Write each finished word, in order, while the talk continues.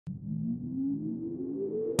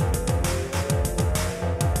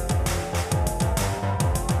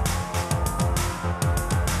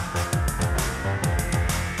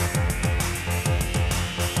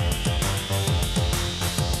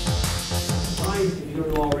if you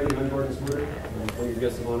don't know already, I'm Gordon Smuder. I'm one of your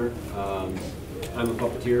guests of honor. I'm a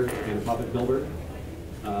puppeteer and a puppet builder.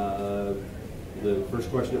 The first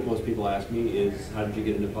question that most people ask me is, how did you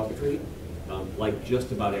get into puppetry? Like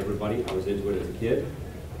just about everybody, I was into it as a kid.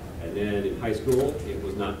 And then in high school, it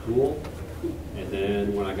was not cool. And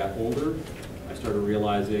then when I got older, I started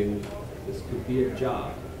realizing this could be a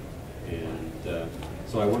job. And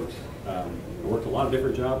so I worked a lot of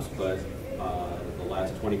different jobs, but the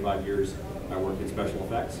last 25 years, I worked in special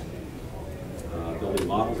effects, building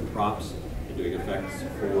models and props and doing effects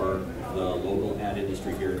for the local ad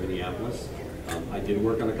industry here in Minneapolis. I did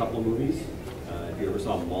work on a couple of movies. If you ever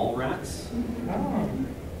saw Mallrats,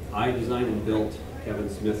 I designed and built Kevin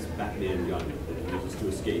Smith's Batman gun that he uses to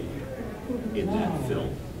escape in that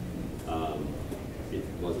film. It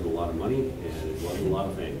wasn't a lot of money and it wasn't a lot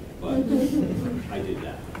of fame, but I did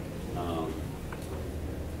that.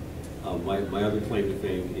 My other claim to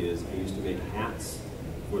fame is I used to make hats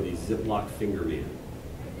for the Ziploc Finger Man.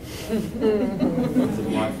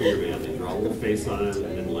 Ziploc Finger Man, they draw a little face on it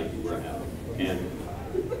and then like you wear a hat. And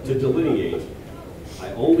to delineate,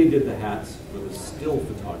 I only did the hats for the still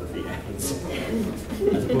photography ads,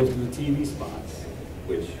 as opposed to the TV spots,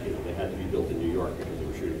 which they had to be built in New York because they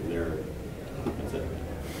were shooting from there, etc.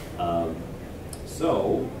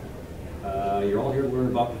 You're all here to learn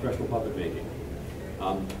about professional puppet making.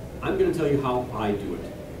 I'm going to tell you how I do it.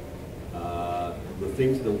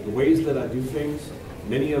 The ways that I do things,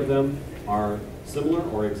 many of them are similar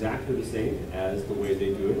or exactly the same as the way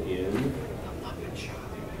they do it in the puppet shop.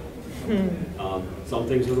 Some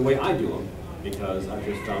things are the way I do them because I've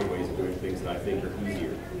just found ways of doing things that I think are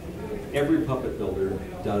easier. Every puppet builder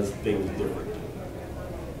does things differently.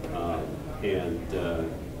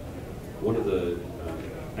 One of the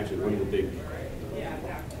big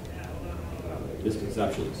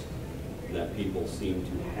misconceptions that people seem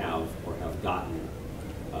to have or have gotten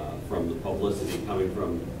from the publicity coming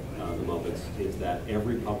from the Muppets is that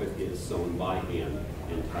every puppet is sewn by hand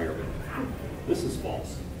entirely. This is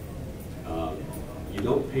false. You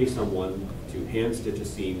don't pay someone to hand stitch a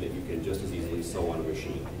seam that you can just as easily sew on a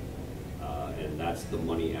machine. And that's the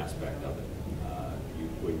money aspect of it.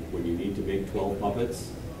 When you need to make 12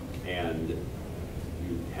 puppets and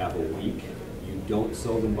you have a week, you don't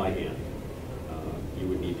sew them by hand. You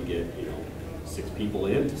would need to get 6 people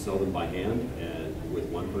in to sew them by hand, and with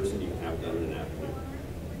one person you can have it done in an afternoon.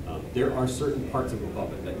 There are certain parts of a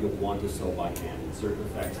puppet that you'll want to sew by hand, and certain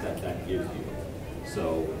effects that gives you.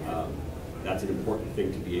 So that's an important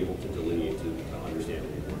thing to be able to delineate, to understand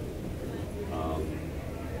when you're working.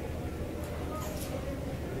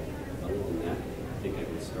 Other than that, I think I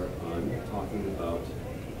can start on talking about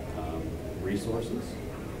resources.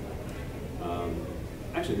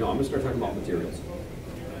 Actually, no, I'm going to start talking about materials.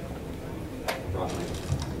 I brought my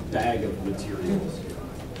bag of materials here.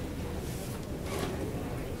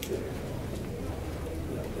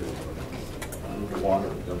 Water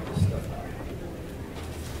to dump this stuff out.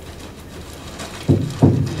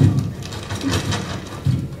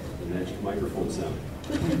 The magic microphone sound.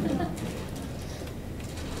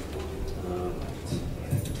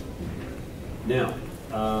 Now,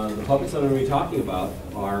 the puppets that I'm going to be talking about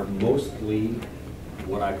are mostly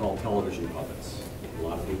what I call television puppets. A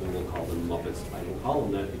lot of people will call them Muppets. I don't call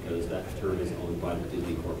them that because that term is owned by the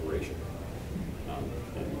Disney Corporation.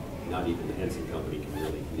 And not even the Henson Company can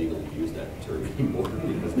really legally use that term anymore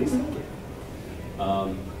because they sell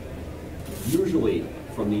it. Usually,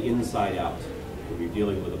 from the inside out, when you're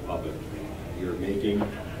dealing with a puppet, you're making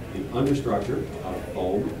the understructure out of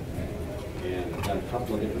foam. And I've got a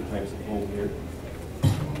couple of different types of foam here.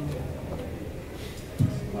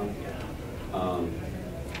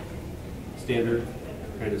 Standard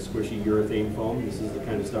kind of squishy urethane foam. This is the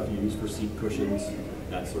kind of stuff you use for seat cushions,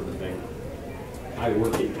 that sort of thing. I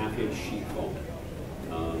work in half-inch sheet foam.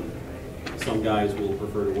 Some guys will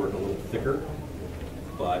prefer to work a little thicker,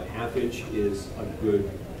 but half-inch is a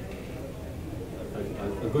good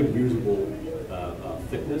usable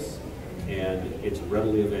thickness, and it's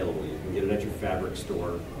readily available. You can get it at your fabric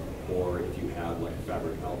store, or if you have like a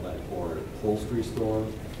fabric outlet, or an upholstery store,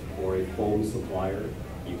 or a foam supplier.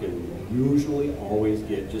 You can usually always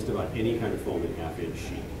get just about any kind of foam in half-inch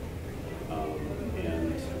sheet.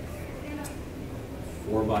 And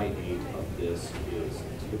 4x8 of this is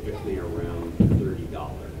typically around $30,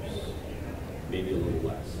 maybe a little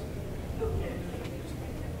less.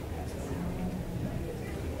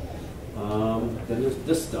 Then there's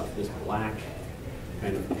this stuff, this black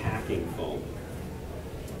kind of packing foam.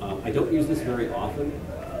 I don't use this very often,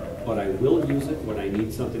 but I will use it when I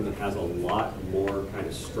need something that has a lot more kind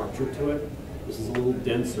of structure to it. This is a little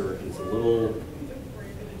denser, and it's a little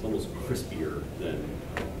It's almost crispier than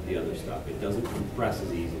the other stuff. It doesn't compress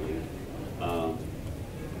as easily.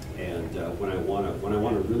 When I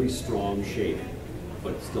want a really strong shape,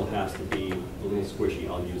 but it still has to be a little squishy,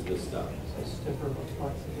 I'll use this stuff. So stiffer but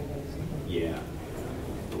flexible, basically. Yeah.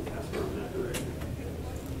 Don't pass it around that direction.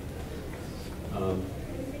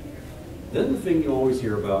 Then the thing you always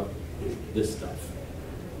hear about is this stuff.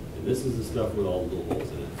 And this is the stuff with all the little holes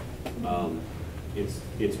in it.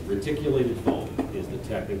 It's reticulated foam is the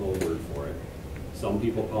technical word for it. Some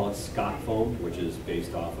people call it Scott foam, which is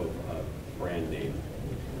based off of a brand name.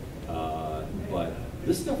 But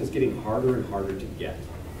this stuff is getting harder and harder to get,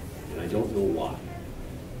 and I don't know why.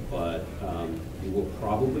 But you will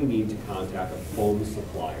probably need to contact a foam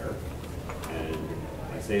supplier, and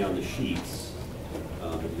I say on the sheets,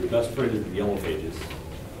 your best friend is the Yellow Pages,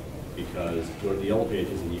 because go to the Yellow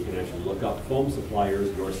Pages and you can actually look up foam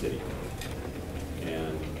suppliers your city,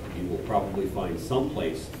 and you will probably find some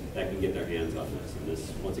place that can get their hands on this. And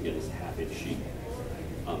this, once again, is a half-inch sheet.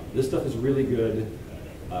 This stuff is really good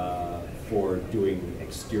for doing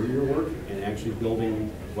exterior work and actually building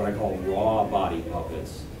what I call raw body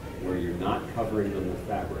puppets, where you're not covering them with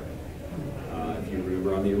fabric. If you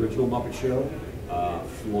remember on the original Muppet Show,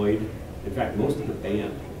 Floyd, in fact, most of the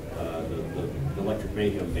band, the Electric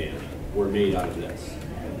Mayhem band, were made out of this.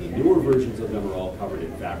 The newer versions of them are all covered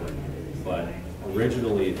in fabric, but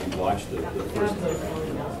originally, if you watch the first,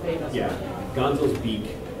 yeah, Gonzo's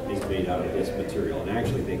beak is made out of this material, and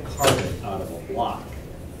actually they carve it out of a block.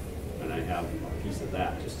 And I have a piece of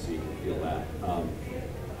that just so you can feel that.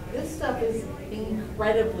 This stuff is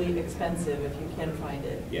incredibly expensive if you can find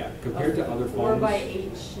it. Yeah, compared to other foam. 4 foams. by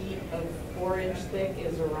 8 sheet of 4-inch thick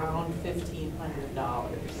is around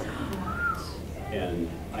 $1,500. And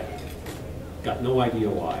I got no idea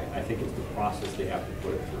why. I think it's the process they have to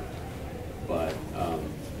put it through. But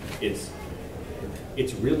it's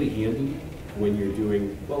really handy when you're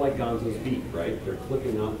doing, well, like Gonzo's beak, right? They're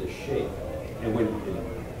clipping out the shape.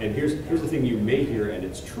 And here's the thing you may hear, and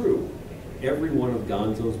it's true. Every one of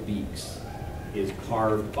Gonzo's beaks is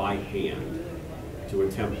carved by hand to a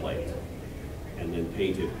template and then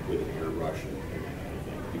painted with an airbrush and that kind of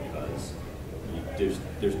thing, because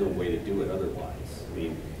there's no way to do it otherwise. I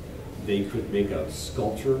mean, they could make a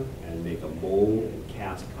sculpture and make a mold and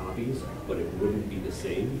cast copies, but it wouldn't be the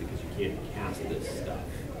same because you can't cast this stuff.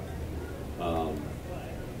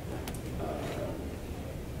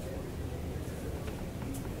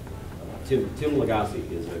 Tim Lagasse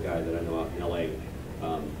is a guy that I know out in LA,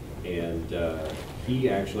 and he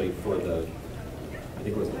actually, for I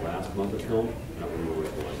think it was the last Muppet film, I don't remember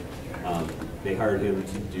which one, they hired him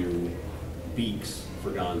to do beaks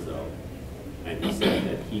for Gonzo, and he said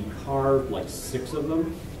that he carved like 6 of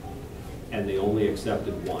them, and they only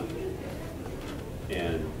accepted 1,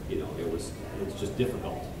 and it's just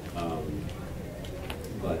difficult.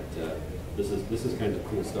 But this is kind of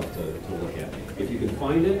cool stuff to look at. If you can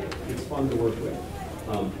find it, it's fun to work with.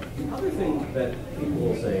 The other thing that people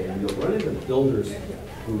will say, and you'll run into builders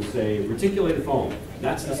who say reticulated foam,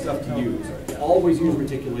 that's the stuff to use. Always use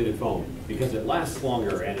reticulated foam because it lasts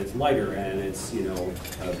longer and it's lighter and it's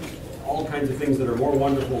all kinds of things that are more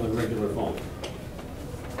wonderful than regular foam.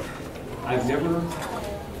 I've never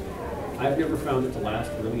found it to last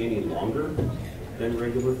really any longer than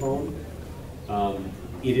regular foam.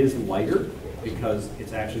 It is lighter because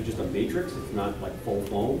it's actually just a matrix. It's not like full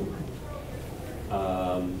foam.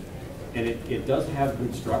 And it does have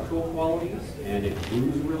good structural qualities, and it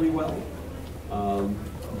glues really well. And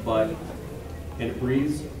it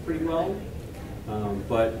breathes pretty well.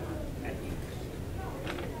 But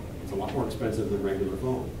it's a lot more expensive than regular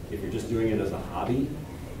foam. If you're just doing it as a hobby,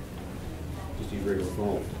 just use regular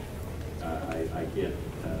foam. I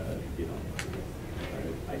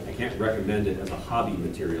can't recommend it as a hobby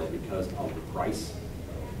material because of the price.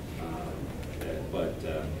 But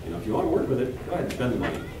if you want to work with it, go ahead and spend the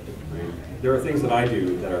money. I mean, there are things that I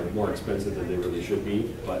do that are more expensive than they really should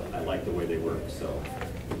be, but I like the way they work. So,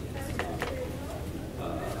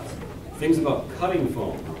 things about cutting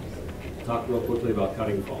foam. Talk real quickly about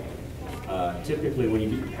cutting foam. Typically, when you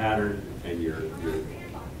get your pattern and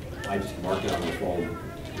I just mark it on the foam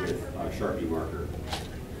with a Sharpie marker.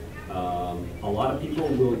 A lot of people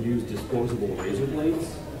will use disposable razor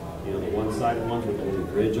blades, the one-sided ones with a little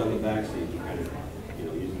ridge on the back, so you can kind of,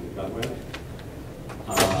 use them to cut with.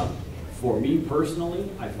 For me personally,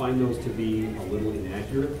 I find those to be a little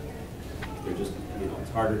inaccurate. They're just,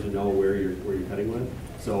 it's harder to know where you're cutting with.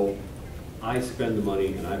 So I spend the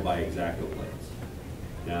money and I buy X-Acto blades.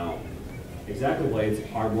 Now, X-Acto blades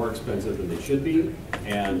are more expensive than they should be,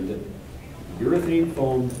 and urethane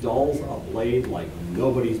foam dulls a blade like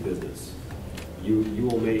nobody's business. you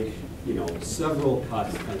will make, you know, several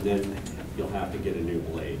cuts, and then you'll have to get a new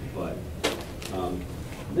blade. But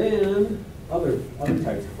then other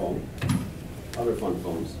types of foam, other fun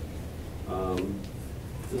foams.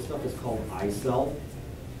 This stuff is called iCell,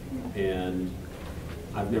 and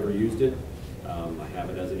I've never used it. I have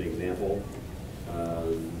it as an example.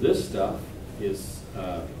 This stuff is,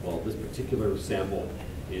 well, this particular sample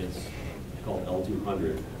is called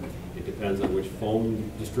L200. It depends on which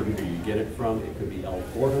foam distributor you get it from. It could be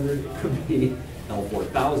L400, it could be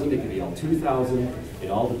L4000, it could be L2000. It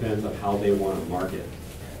all depends on how they want to market.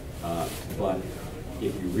 But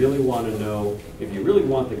if you really want to know, if you really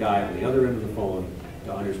want the guy on the other end of the phone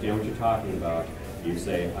to understand what you're talking about, you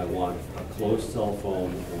say, I want a closed cell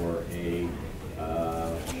foam or a,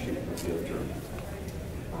 shoot, what's the other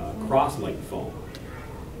term? Cross-link foam.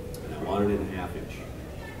 And I want it in 1/2 inch.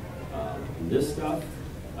 This stuff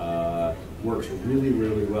works really,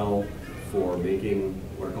 really well for making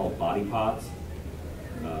what are called body pods.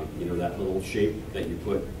 You know, that little shape that you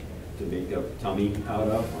put to make a tummy out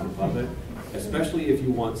of on a puppet, especially if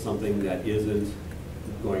you want something that isn't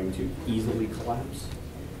going to easily collapse.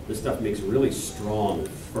 This stuff makes really strong,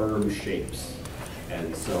 firm shapes.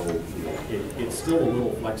 And so, you know, it's still a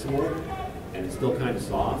little flexible and it's still kind of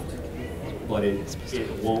soft, but it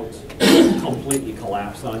won't completely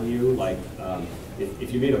collapse on you. Like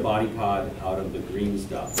if you made a body pod out of the green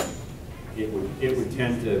stuff, it would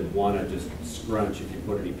tend to want to just scrunch if you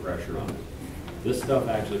put any pressure on it. This stuff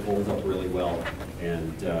actually holds up really well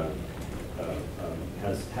and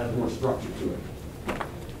has more structure to it.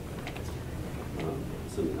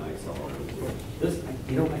 Something I saw. This,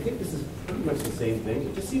 you know, I think this is pretty much the same thing.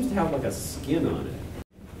 It just seems to have like a skin on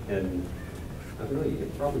it, and I don't know. You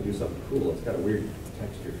could probably do something cool. It's got a weird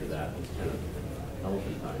texture to that. It's kind of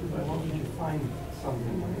elephantine. How did you find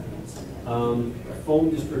something? Foam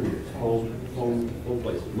distributors, foam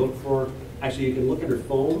places. Look for. Actually, you can look under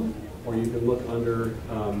foam, or you can look under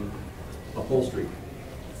upholstery.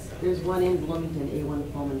 There's one in Bloomington,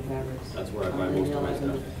 A1 Foam and Fabrics. That's where I buy most of my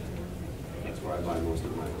stuff. That's where I buy most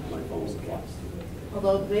of my foam supplies.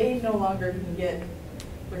 Although they no longer can get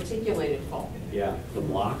reticulated foam. Yeah, the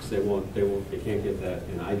blocks, they can't get that.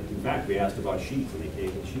 And in fact, we asked about sheets and they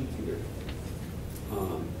can't get sheets either.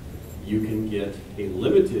 You can get a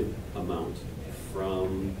limited amount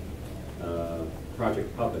from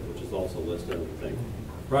Project Puppet, which is also listed on the thing.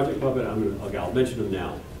 Project Puppet, I'll mention them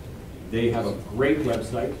now. They have a great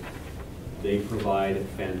website. They provide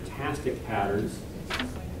fantastic patterns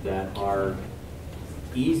that are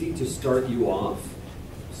easy to start you off.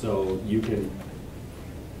 So you can,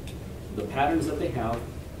 the patterns that they have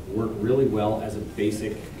work really well as a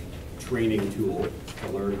basic training tool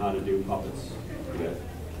to learn how to do puppets with.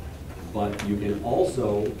 But you can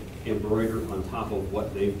also embroider on top of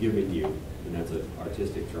what they've given you, and that's an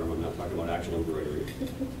artistic term, I'm not talking about actual embroidery.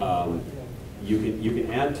 You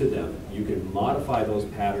can add to them, you can modify those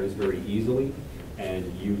patterns very easily,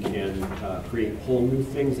 and you can create whole new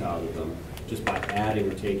things out of them just by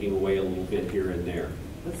adding or taking away a little bit here and there.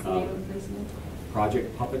 What's the name of the person?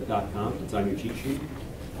 Projectpuppet.com, it's on your cheat sheet.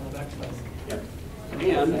 Yep.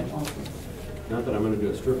 And, not that I'm going to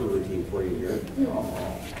do a stripper routine for you here,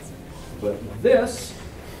 but this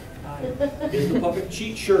is the Puppet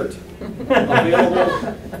Cheat Shirt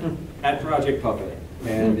available at Project Puppet,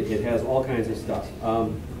 and it has all kinds of stuff.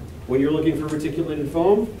 When you're looking for reticulated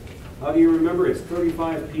foam, how do you remember? It's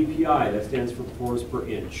 35 ppi. That stands for pores per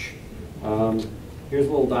inch. Here's a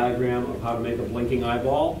little diagram of how to make a blinking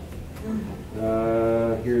eyeball.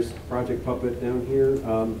 Here's Project Puppet down here.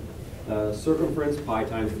 Circumference, pi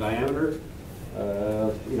times the diameter.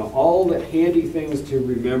 You know, all the handy things to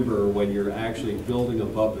remember when you're actually building a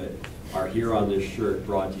puppet are here on this shirt,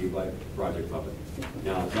 brought to you by Project Puppet.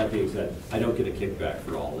 Now, that being said, I don't get a kickback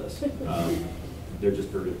for all this. They're just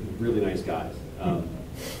really nice guys.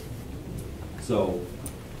 So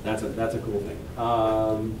that's a cool thing.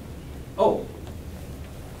 Oh,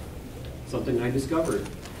 something I discovered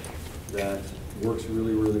that works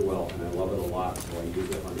really, really well, and I love it a lot, so I use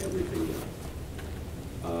it on everything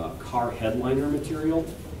now. Car headliner material.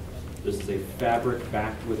 This is a fabric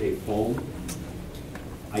backed with a foam.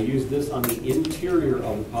 I use this on the interior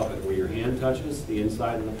of the puppet where your hand touches the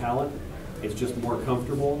inside of the pallet. It's just more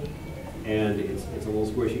comfortable, and it's a little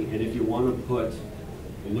squishy. And if you want to put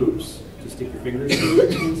loops to stick your fingers through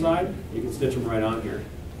inside, you can stitch them right on here.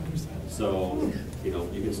 So, you know,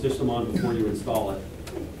 you can stitch them on before you install it.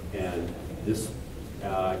 And this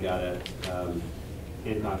I got at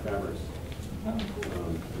Hancock Fabrics.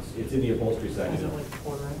 It's in the upholstery section. Is it like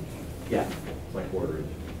 1/4 inch? Yeah, it's like 1/4 inch.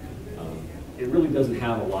 it really doesn't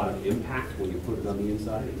have a lot of impact when you put it on the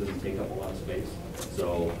inside. It doesn't take up a lot of space.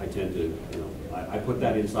 So I tend to, I put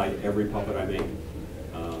that inside every puppet I make.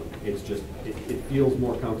 It's just, it feels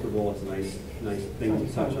more comfortable. It's a nice thing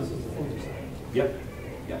to touch on. Yep,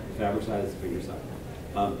 the fabric size is the finger size.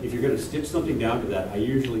 If you're going to stitch something down to that, I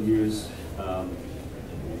usually use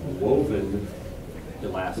woven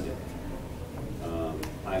elastic.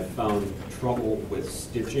 I've found trouble with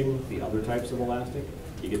stitching the other types of elastic.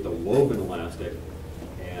 You get the woven elastic,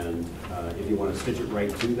 and if you want to stitch it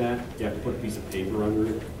right to that, you have to put a piece of paper under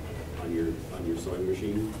it on your sewing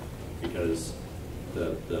machine, because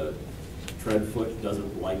the tread foot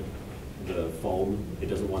doesn't like the foam. It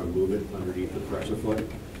doesn't want to move it underneath the pressure foot,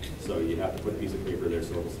 so you have to put a piece of paper there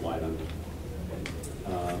so it'll slide under.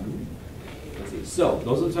 Let's see. So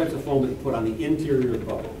those are the types of foam that you put on the interior of the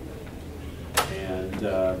puppet. And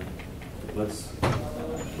let's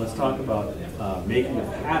talk about making a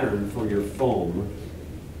pattern for your foam.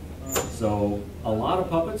 So a lot of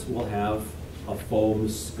puppets will have a foam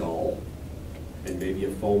skull and maybe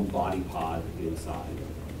a foam body pod inside.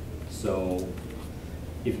 So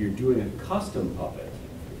if you're doing a custom puppet,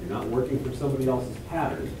 if you're not working for somebody else's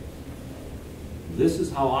pattern, this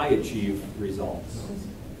is how I achieve results.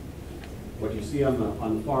 What you see on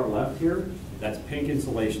the far left here, that's pink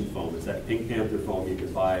insulation foam. It's that Pink Panther foam you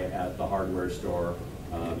can buy at the hardware store.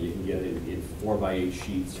 You can get it in 4x8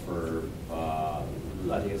 sheets for, I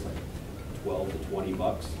think it's like 12 to 20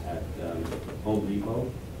 bucks at Home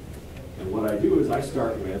Depot. And what I do is I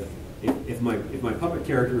start with, if my puppet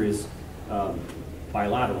character is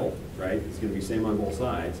bilateral, right, it's going to be same on both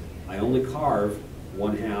sides, I only carve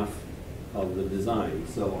 1/2 of the design.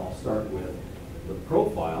 So I'll start with the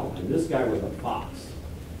profile, and this guy was a fox.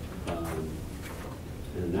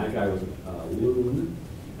 And that guy was a loon,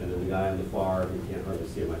 and then the guy on the far, you can't hardly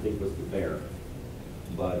see him, I think was the bear.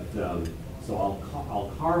 But, so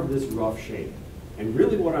I'll carve this rough shape. And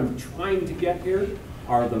really what I'm trying to get here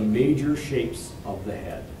are the major shapes of the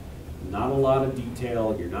head. Not a lot of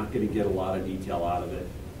detail, you're not going to get a lot of detail out of it,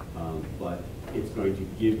 but it's going to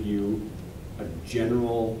give you a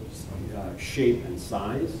general shape and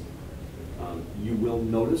size. You will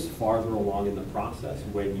notice farther along in the process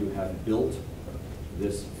when you have built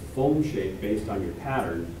this foam shape based on your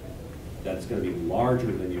pattern, that's going to be larger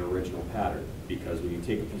than your original pattern, because when you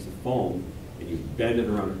take a piece of foam and you bend it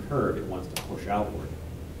around a curve, it wants to push outward.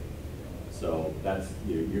 So that's,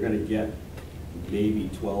 you're going to get maybe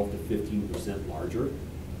 12 to 15% larger.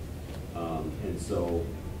 And so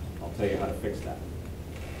I'll tell you how to fix that.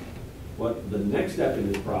 The next step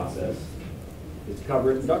in this process is to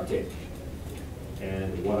cover it in duct tape.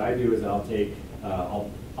 And what I do is I'll take, I'll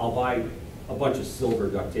buy a bunch of silver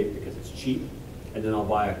duct tape because it's cheap, and then I'll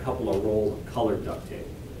buy a couple of rolls of colored duct tape.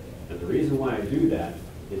 And the reason why I do that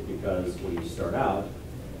is because when you start out,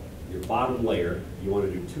 your bottom layer, you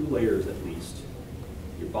want to do 2 layers at least.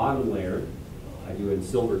 Your bottom layer, I do in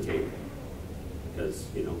silver tape, because,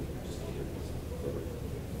 just silver.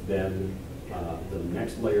 Then the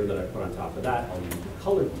next layer that I put on top of that, I'll use the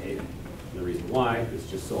colored tape. And the reason why is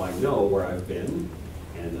just so I know where I've been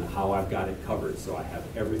and how I've got it covered, so I have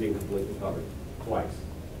everything completely covered twice.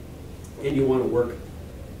 And you want to work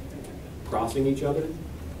crossing each other.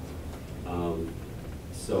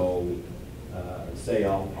 Say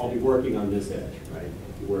I'll be working on this edge, right?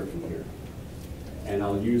 If you work from here. And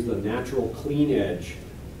I'll use the natural clean edge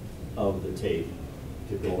of the tape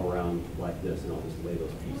to go around like this, and I'll just lay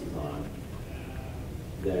those pieces on.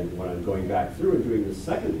 Then when I'm going back through and doing the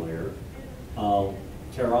second layer, I'll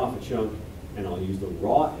tear off a chunk and I'll use the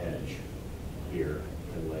raw edge here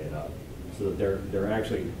and lay it up, so that they're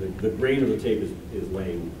actually, the grain of the tape is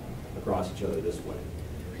laying across each other this way.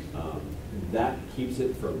 That keeps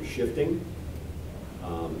it from shifting.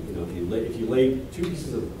 If you lay 2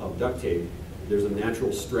 pieces of duct tape, there's a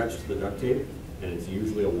natural stretch to the duct tape, and it's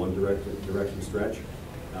usually a one direction stretch.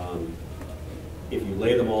 If you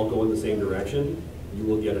lay them all go in the same direction, you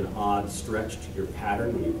will get an odd stretch to your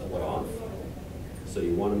pattern when you pull it off. So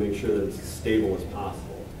you want to make sure that it's as stable as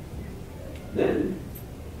possible. Then,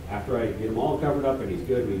 after I get them all covered up and he's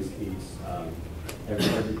good,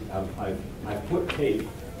 I've put tape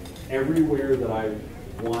everywhere that I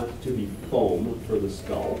want to be foam for the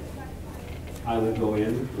skull. I will go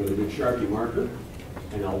in with a good Sharpie marker,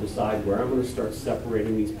 and I'll decide where I'm going to start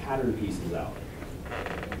separating these pattern pieces out.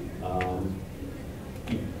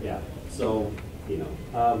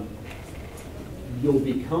 You'll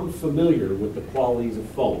become familiar with the qualities of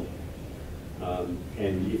foam.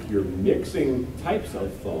 And if you're mixing types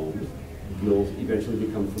of foam, you'll eventually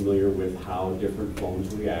become familiar with how different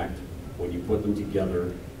foams react when you put them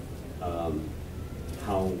together,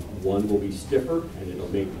 how one will be stiffer and it'll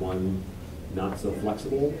make one not so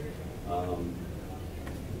flexible.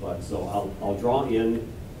 But so I'll draw in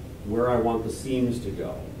where I want the seams to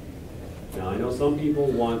go. Now I know some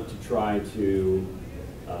people want to try to,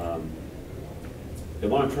 they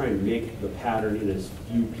want to try and make the pattern in as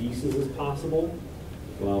few pieces as possible.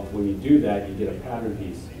 Well, when you do that, you get a pattern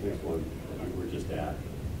piece, next one that we were just at,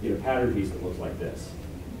 you get a pattern piece that looks like this.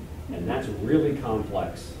 And that's really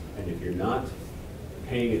complex. And if you're not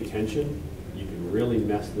paying attention, you can really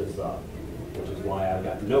mess this up, which is why I've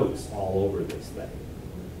got notes all over this thing.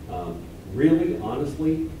 Really,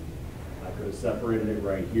 honestly, I could have separated it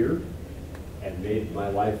right here and made my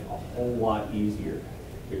life a whole lot easier,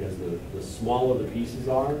 because the smaller the pieces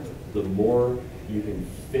are, the more you can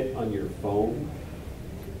fit on your phone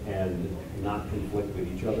and not conflict with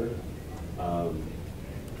each other.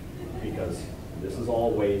 Because this is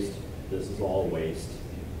all waste, this is all waste.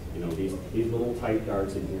 You know, these little tight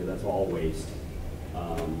darts in here, that's all waste.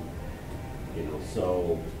 You know,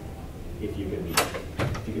 so if you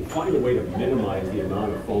can find a way to minimize the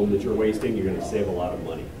amount of foam that you're wasting, you're going to save a lot of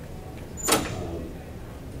money.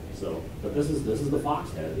 But this is the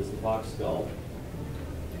fox head. This is the fox skull.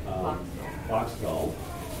 Fox skull.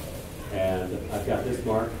 And I've got this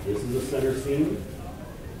marked. This is the center seam.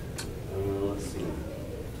 Let's see.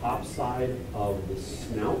 Top side of the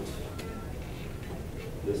snout.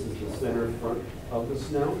 This is the center front of the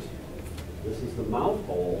snout. This is the mouth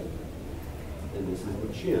hole. And this is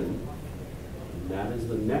the chin. And that is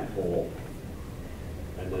the neck hole.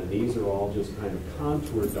 And then these are all just kind of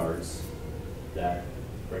contour darts that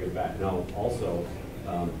bring it back. Now, also,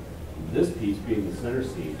 this piece being the center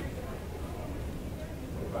seam,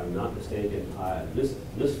 if I'm not mistaken,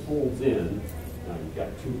 this folds in. Now you've got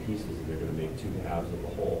two pieces, and they're going to make two halves of the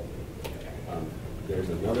whole. There's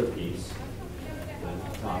another piece on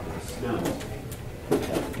the top of the snout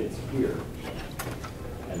that fits here.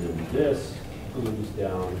 And then this glues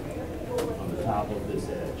down on the top of this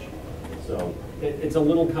edge. So it's a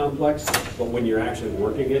little complex, but when you're actually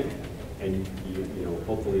working it, and you know,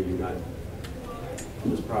 hopefully you're not,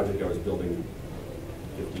 in this project I was building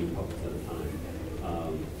 15 puppets at a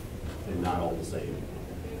time, and not all the same.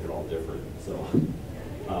 They're all different. So,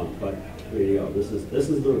 but there you go. This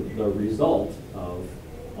is the result of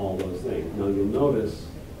all those things. Now you'll notice,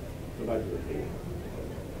 go back to the thing.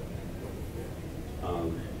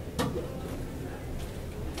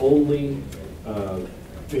 Only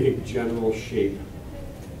big general shape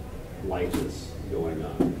like this going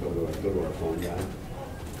on. Go to our phone guy.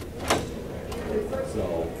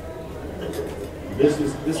 So this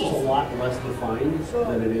is a lot less defined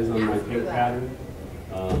than it is on my paint pattern,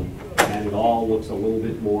 and it all looks a little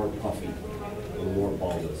bit more puffy, a little more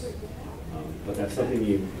bulbous. But that's something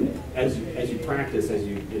you, as you practice, as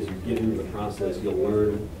you get into the process, you'll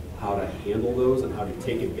learn how to handle those and how to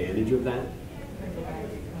take advantage of that.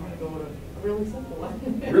 A really simple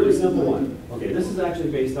one. Really simple one. Okay, this is actually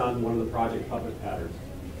based on one of the project puppet patterns.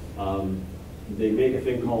 They make a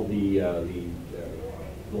thing called the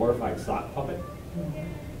glorified sock puppet.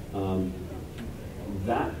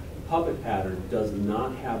 That puppet pattern does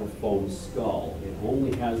not have a foam skull. It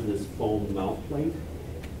only has this foam mouth plate.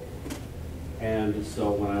 And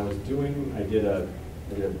so when I was doing, I did a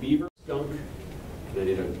beaver, skunk, and I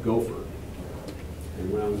did a gopher.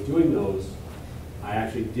 And when I was doing those, I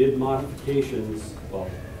actually did modifications. Well,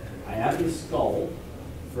 I added a skull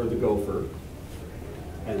for the gopher,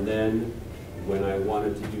 and then when I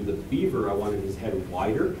wanted to do the beaver, I wanted his head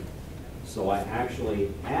wider, so I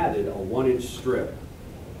actually added a 1-inch strip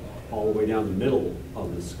all the way down the middle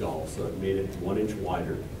of the skull, so it made it 1 inch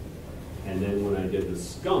wider. And then when I did the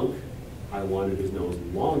skunk, I wanted his nose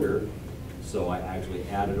longer, so I actually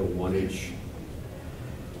added a 1-inch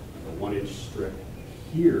strip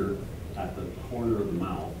here at the corner of the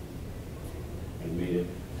mouth and made it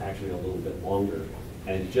actually a little bit longer,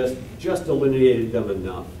 and just delineated them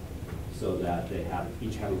enough so that they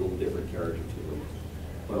each have a little different character to them,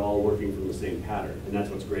 but all working from the same pattern. And that's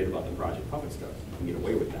what's great about the Project Puppet stuff. You can get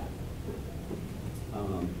away with that.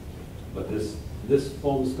 But this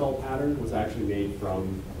foam skull pattern was actually made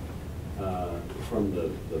from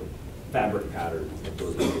the fabric pattern that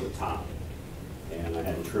goes over the top. And I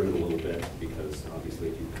had to trim it a little bit because obviously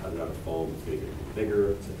if you cut it out of foam, it's going to get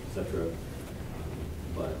bigger, etc.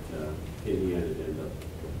 But in the end, it ended up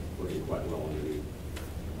working quite well underneath.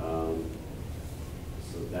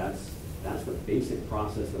 So that's the basic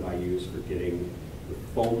process that I use for getting the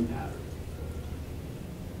foam pattern.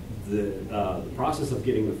 The process of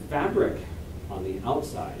getting the fabric on the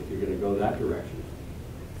outside, if you're going to go that direction,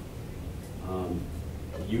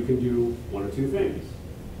 you can do one of two things.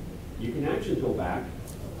 you can actually go back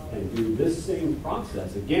and do this same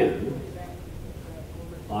process again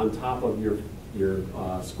on top of your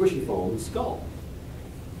squishy foam skull.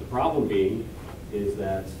 The problem being is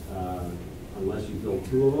that unless you build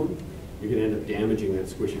two of them, you're going to end up damaging that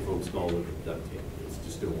squishy foam skull with the duct tape. It's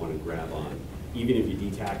just going to want to grab on. Even if you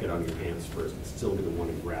detack it on your hands first, it's still going to want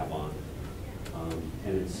to grab on.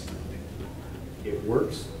 And it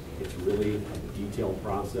works. It's really a detailed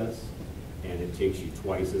process, and it takes you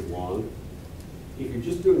twice as long. If you're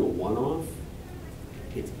just doing a one-off,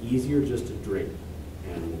 it's easier just to drape.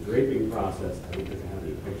 And the draping process, I don't think I have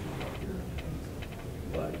any pictures up here,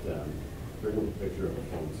 but bring up a picture of a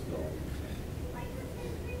foam skull.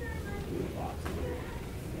 In the box.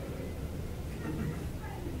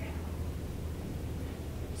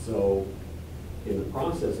 So, in the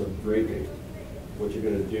process of draping, what you're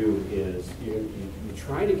going to do is you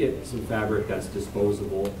try to get some fabric that's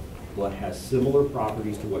disposable, but has similar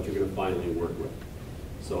properties to what you're going to finally work with.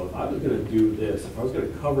 So if I was going to do this, if I was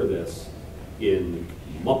going to cover this in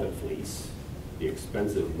Muppet fleece, the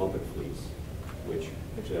expensive Muppet fleece, which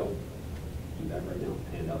actually I'll do that right now,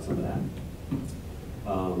 hand out some of that.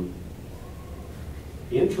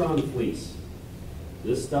 Antron fleece.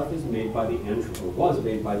 This stuff is made by the Antron, or was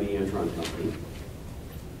made by the Antron company.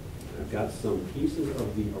 I've got some pieces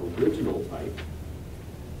of the original type.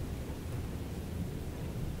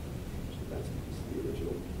 That's the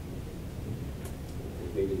original.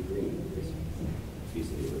 Maybe the green is a piece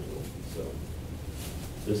of the original. So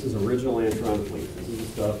this is original Antron fleece. This is the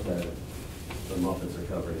stuff that the Muppets are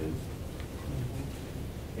covered in.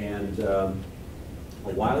 And a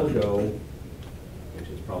while ago,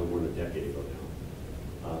 actually it's probably more than a decade ago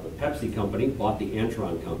now, the Pepsi company bought the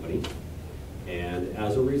Antron company, and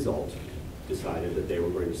as a result, decided that they were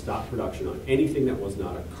going to stop production on anything that was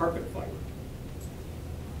not a carpet fiber.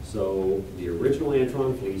 So the original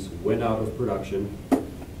Antron fleece went out of production,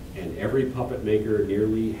 and every puppet maker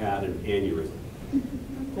nearly had an aneurysm.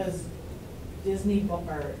 Because Disney or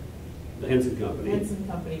The Henson Company. Henson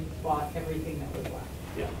Company bought everything that was left,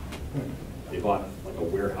 Yeah. They bought like a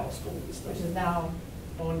warehouse full of this stuff. which is now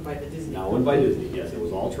owned by the Disney. Now owned by Disney, yes. It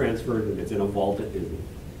was all transferred, and it's in a vault at Disney.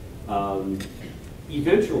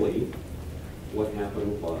 Eventually, what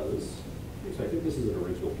happened was, actually I think this is an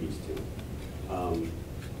original piece too.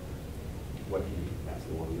 What can you pass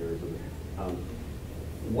along there?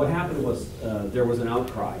 What happened was there was an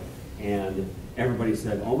outcry, and everybody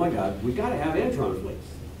said, "Oh my God, we got to have Antron fleece.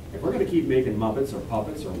 If we're going to keep making Muppets or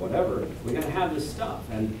puppets or whatever, we got to have this stuff."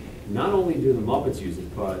 And not only do the Muppets use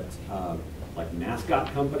it, but like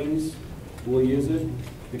mascot companies will use it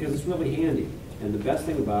because it's really handy. And the best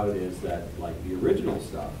thing about it is that, like the original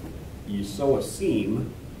stuff, you sew a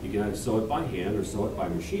seam. You can either sew it by hand or sew it by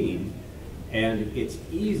machine, and it's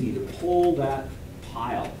easy to pull that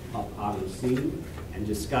pile up out of the seam and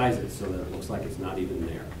disguise it so that it looks like it's not even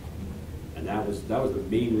there. And that was the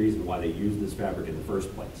main reason why they used this fabric in the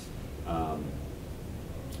first place.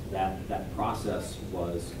 That process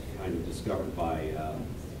was kind of discovered by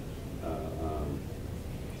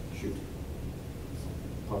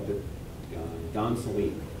puppet Don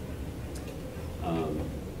Salim.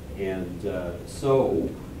 So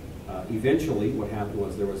eventually what happened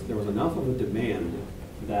was there was enough of a demand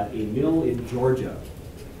that a mill in Georgia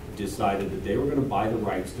decided that they were going to buy the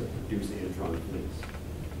rights to produce Antron fleece.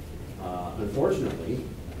 Unfortunately,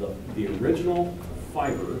 the original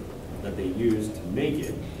fiber that they used to make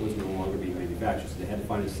it was no longer being manufactured, so they had to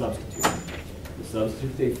find a substitute. The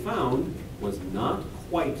substitute they found was not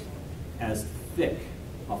quite as thick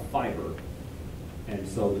a fiber, and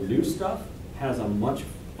so the new stuff has a much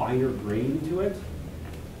finer grain to it,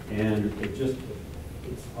 and it's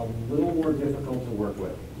a little more difficult to work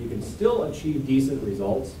with. You can still achieve decent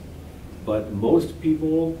results, but most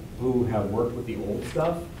people who have worked with the old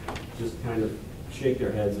stuff just kind of shake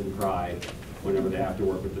their heads and cry whenever they have to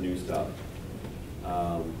work with the new stuff.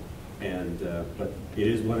 But it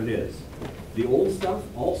is what it is. The old stuff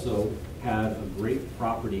also had a great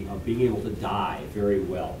property of being able to dye very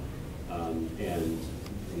well. And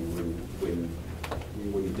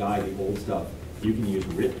when you dye the old stuff, you can use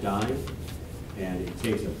RIT dye, and it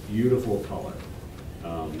takes a beautiful color.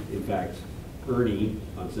 In fact, Ernie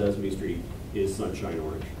on Sesame Street is sunshine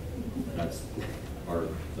orange. That's or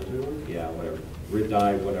sunshine orange? Yeah, whatever. RIT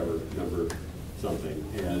dye, whatever, number something.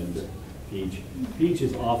 And peach. Peach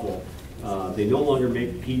is awful. They no longer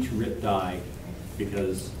make peach RIT dye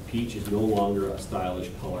because peach is no longer a stylish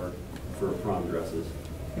color for prom dresses.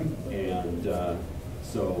 And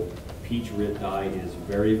so peach RIT dye is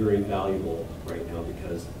very, very valuable right now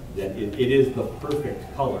because it is the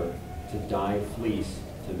perfect color to dye fleece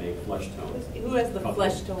to make flesh tone. Who has the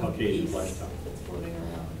flesh tone Caucasian piece flesh tone. that's floating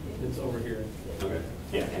around? It's over here. Okay,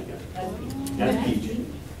 yeah. That's peach. That's peach.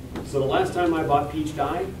 So the last time I bought peach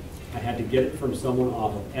dye, I had to get it from someone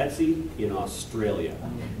off of Etsy in Australia.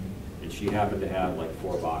 And she happened to have like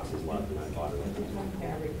 4 boxes left and I bought it.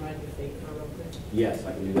 Fabric, trying to fake for real quick. Yes,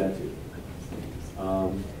 I can do that too.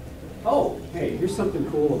 Oh, hey, here's something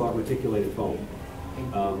cool about reticulated foam.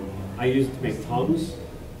 I use it to make tongues.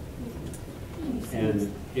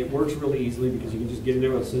 And it works really easily because you can just get in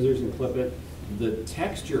there with scissors and clip it. The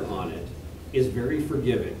texture on it is very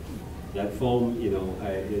forgiving. That foam, you know,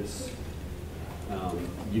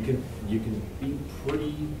 you can be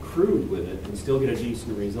pretty crude with it and still get a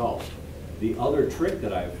decent result. The other trick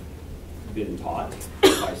that I've been taught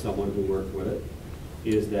by someone who worked with it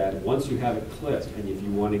is that once you have it clipped and if you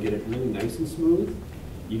want to get it really nice and smooth,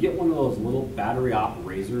 you get one of those little battery-op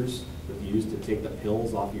razors that you use to take the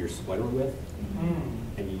pills off of your sweater with,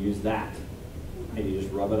 and you use that, and you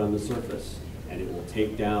just rub it on the surface, and it will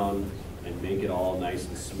take down and make it all nice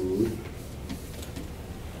and smooth.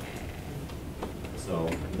 So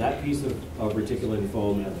that piece of reticulated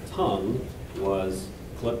foam at the tongue was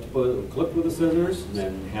clipped with the scissors, and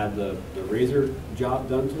then had the razor job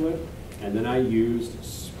done to it, and then I used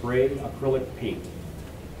spray acrylic paint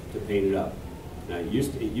to paint it up. Now it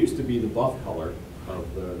used to be the buff color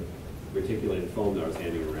of the reticulated foam that I was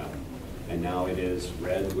handing around, and now it is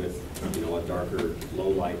red with, you know, a darker low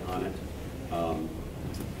light on it.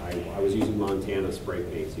 I was using Montana spray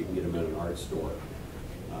paint, so you can get them at an art store,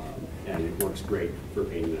 and it works great for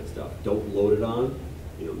painting that stuff. Don't load it on,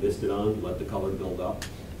 you know, mist it on, let the color build up,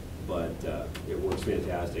 but it works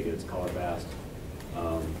fantastic and it's color fast.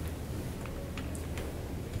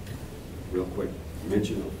 Real quick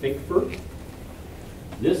mention of fake fur.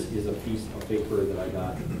 This is a piece of fake fur that I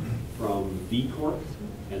got from V Corp,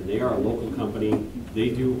 and they are a local company. They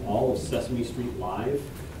do all of Sesame Street live.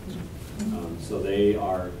 So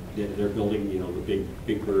they're building, you know, the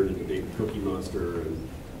big bird and the big Cookie Monster and,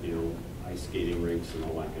 you know, ice skating rinks and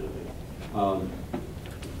all that kind of thing.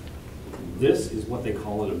 This is what they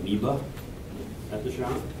call an amoeba at the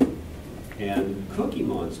shop. And Cookie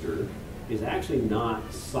Monster is actually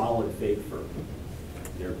not solid fake fur.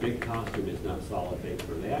 Their big costume is not solid fake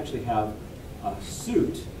fur. They actually have a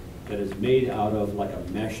suit that is made out of like a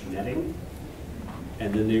mesh netting,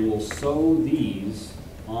 and then they will sew these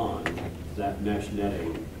on that mesh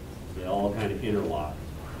netting. They all kind of interlock,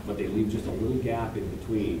 but they leave just a little gap in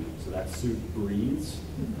between so that suit breathes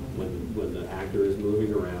when the actor is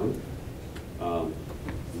moving around.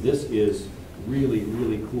 This is really,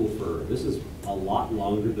 really cool fur. This is a lot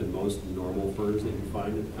longer than most normal furs that you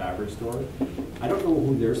find at the fabric store. I don't know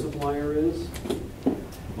who their supplier is,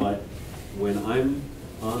 but when I'm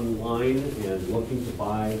online and looking to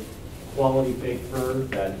buy quality fake fur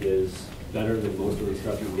that is better than most of the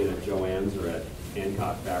stuff you can get at Joann's or at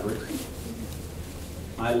Hancock Fabrics,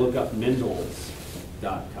 I look up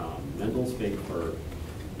Mendel's.com, Mendel's Fake Fur.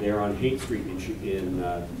 They're on Haight Street in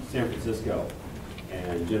San Francisco,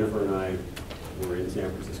 and Jennifer and I were in San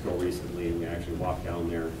Francisco recently, and we actually walked down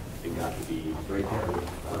there and got to be right there with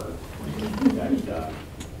her. In fact,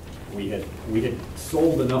 we had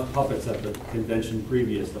sold enough puppets at the convention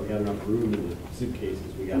previous that we had enough room in the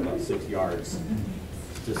suitcases. We got about 6 yards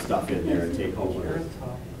to stuff in there and take home with us.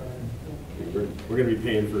 We're going to be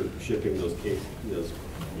paying for shipping those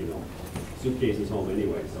you know, suitcases home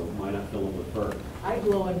anyway, so why not fill them with fur? I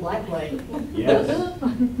glow in black light. Yes,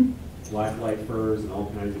 black light furs and all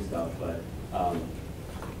kinds of stuff, but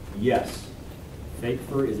yes, fake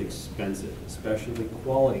fur is expensive, especially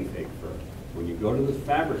quality fake fur. When you go to the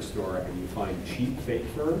fabric store and you find cheap fake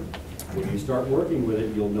fur, when you start working with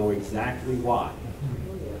it, you'll know exactly why.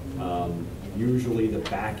 Usually the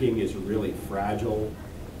backing is really fragile,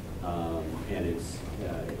 and it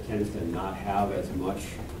tends to not have as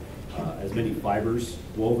many fibers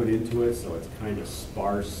woven into it, so it's kind of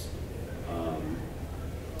sparse, and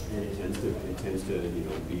it tends to you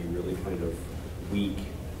know, be really kind of weak.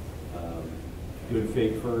 Good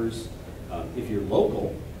fake furs. If you're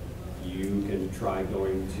local, you can try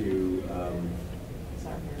going to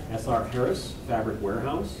SR Harris Fabric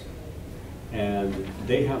Warehouse, and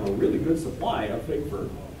they have a really good supply of fake fur.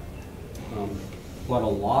 But a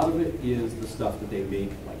lot of it is the stuff that they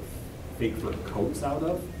make like fake fur coats out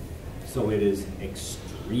of. So it is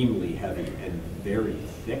extremely heavy and very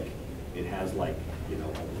thick. It has like, you know,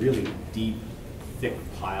 a really deep, thick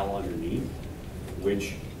pile underneath,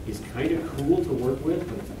 which is kind of cool to work with,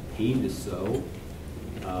 but it's a pain to sew.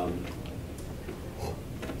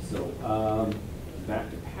 Back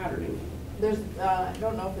to patterning. there's, I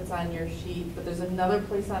don't know if it's on your sheet, but there's another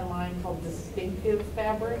place online called Distinctive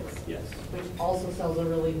Fabrics, Yes. which also sells a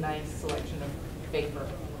really nice selection of fake fur.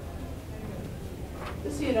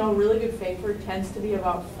 Just so you know, really good fake fur tends to be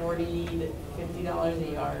about $40 to $50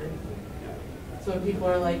 a yard. So when people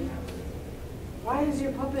are like, why is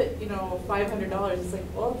your puppet, you know, $500? It's like,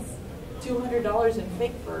 well, it's $200 in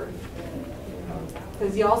fake fur.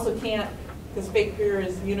 Because you also can't, because fake fur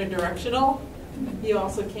is unidirectional, you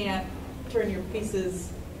also can't turn your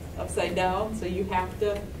pieces upside down, so you have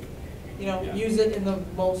to, you know, Yeah. use it in the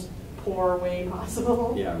most poor way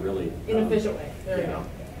possible. Yeah, really. Inefficient way, there we Yeah. go.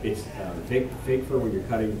 It's, fake fur when you're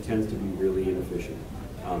cutting tends to be really inefficient.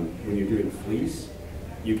 When you're doing fleece,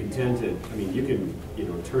 you can tend to, I mean, you can, you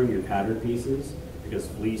know, turn your pattern pieces, because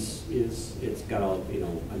fleece is, it's got a, you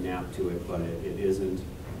know, a nap to it, but it isn't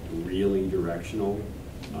really directional.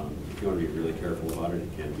 If you want to be really careful about it,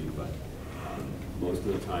 it can be, but most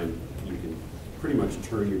of the time, you can pretty much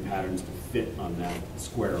turn your patterns to fit on that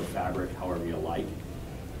square of fabric however you like.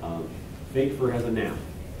 Fake fur has a nap,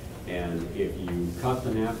 and if you cut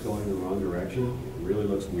the nap going in the wrong direction, it really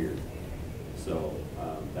looks weird. So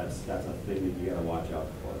that's a thing that you gotta watch out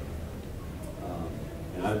for.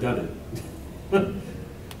 And I've done it.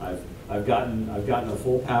 I've gotten a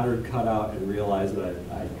full pattern cut out and realized that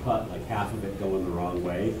I cut like half of it going the wrong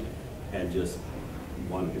way, and just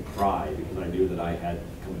wanted to cry because I knew that I had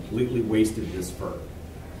completely wasted this fur.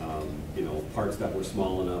 You know, parts that were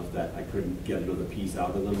small enough that I couldn't get another piece out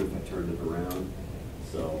of them if I turned it around.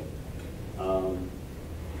 So,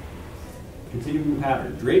 continuing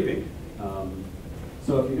pattern, draping.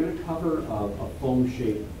 So if you're going to cover a foam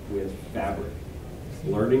shape with fabric,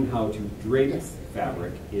 learning how to drape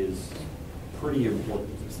fabric is pretty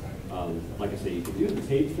important. Like I say, you can do the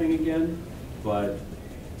tape thing again, but it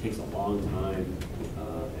takes a long time.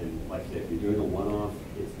 And like I said, if you're doing a one-off,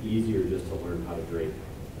 it's easier just to learn how to drape.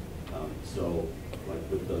 So like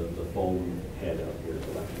with the foam head up here, the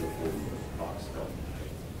foam box stuff.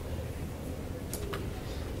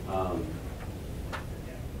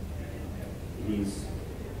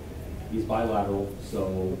 He's bilateral,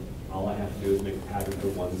 so all I have to do is make a pattern for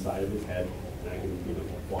one side of his head, and I can, you know,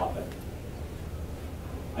 flop it.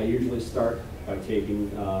 I usually start by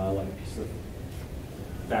taking like a piece of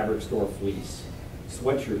fabric store fleece.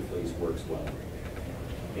 Sweatshirt fleece works well.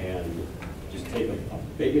 And just take a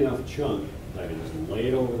big enough chunk that I can just lay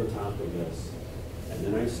it over the top of this. And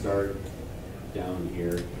then I start down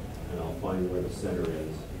here, and I'll find where the center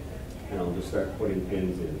is, and I'll just start putting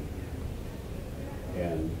pins in.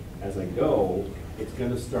 And as I go, it's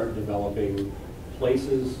going to start developing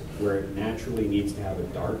places where it naturally needs to have a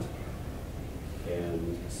dart.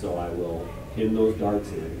 And so I will pin those darts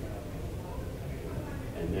in.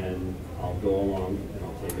 And then I'll go along and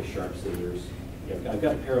I'll take a sharp scissors. I've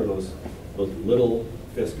got a pair of those little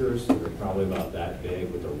fiskers that are probably about that big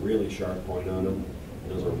with a really sharp point on them.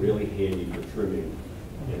 And those are really handy for trimming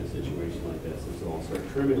in a situation like this. And so I'll start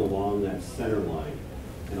trimming along that center line,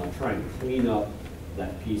 and I'll try and clean up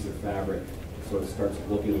that piece of fabric so it starts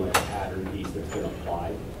looking like a pattern piece that's going to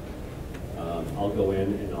apply. I'll go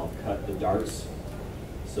in and I'll cut the darts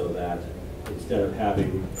so that instead of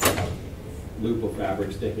having a loop of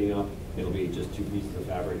fabric sticking up, it'll be just two pieces of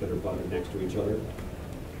fabric that are butted next to each other.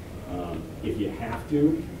 If you have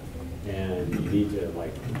to, and you need to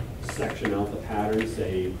like section out the pattern,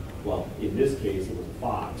 say, well, in this case it was a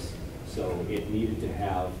fox, so it needed to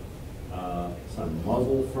have some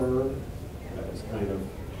muzzle fur that was kind of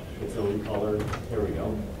its own color. There we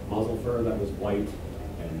go. Muzzle fur that was white,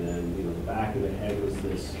 and then, you know, the back of the head was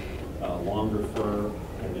this longer fur,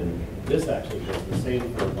 and then this actually was the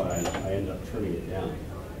same fur, but I ended up trimming it down.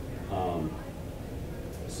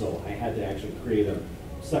 So I had to actually create a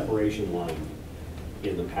separation line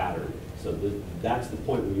in the pattern. So that's the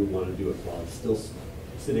point where you want to do it while it's still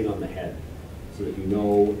sitting on the head, so that you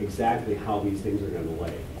know exactly how these things are going to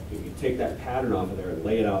lay. If you take that pattern off of there and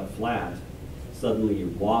lay it out flat, suddenly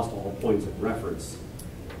you've lost all points of reference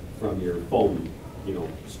from your foam, you know,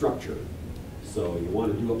 structure. So you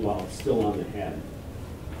want to do it while it's still on the head.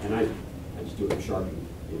 And I just do it in Sharpie,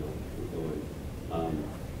 you know,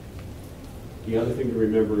 the other thing to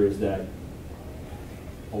remember is that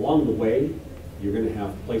along the way, you're going to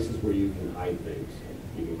have places where you can hide things.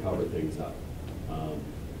 You can cover things up.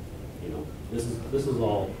 You know, this is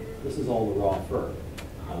all the raw fur.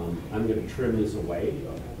 I'm going to trim this away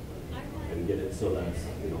and get it so that's,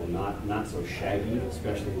 you know, not so shaggy,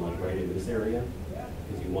 especially like right in this area,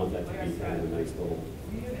 because you want that to be kind of a nice little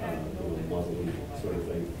muzzle sort of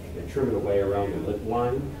thing. And trim it away around the lip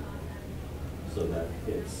line so that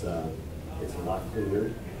it's a lot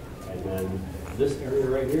cleaner. And then this area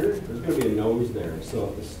right here, there's going to be a nose there. So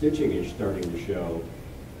if the stitching is starting to show,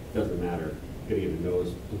 doesn't matter. Going to get a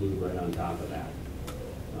nose glued right on top of that.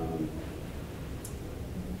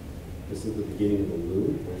 This is the beginning of the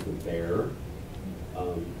loon. There's the bear.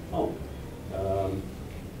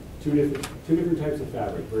 Two different types of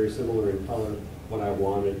fabric, very similar in color. What I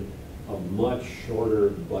wanted, a much shorter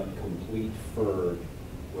but complete fur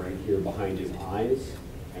right here behind his eyes,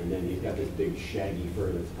 and then he's got this big shaggy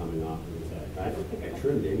fur that's coming off of his head. I don't think I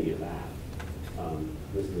trimmed any of that.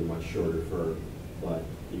 This is a much shorter fur, but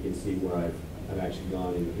you can see where I've actually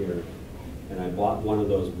gone in here. And I bought one of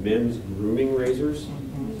those men's grooming razors.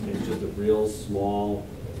 It's just a real small,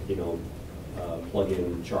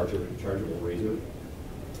 plug-in chargeable razor.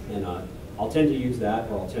 And I'll tend to use that,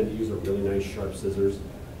 or I'll tend to use a really nice sharp scissors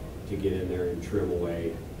to get in there and trim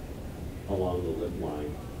away along the lip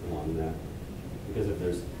line, along that. Because if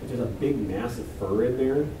there's a big mass of fur in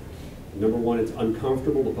there, number one, it's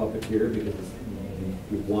uncomfortable to puppeteer because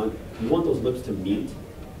you want those lips to meet.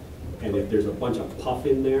 And if there's a bunch of puff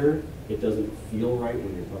in there, it doesn't feel right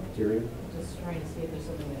when you're puppeteering. Just trying to see if there's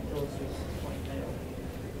something that illustrates this point.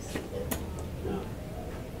 No.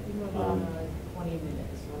 We have about 20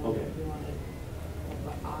 minutes. So Okay. if you want to talk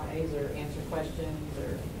about eyes or answer questions or.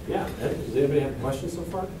 Yeah. Does anybody have questions so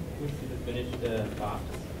far? We see the finished box.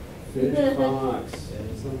 Finished box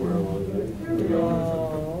somewhere along there.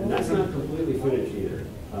 No. And that's not completely finished either.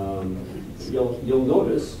 You'll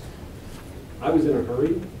notice I was in a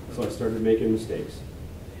hurry, so I started making mistakes.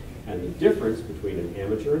 And the difference between an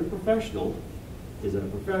amateur and a professional is that a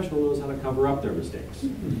professional knows how to cover up their mistakes.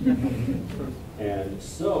 And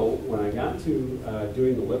so when I got to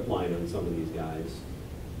doing the lip line on some of these guys,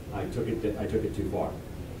 I took it too far,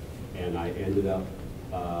 and I ended up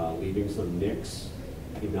leaving some nicks,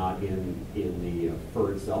 not in the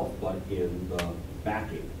fur itself, but in the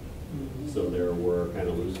backing. So there were kind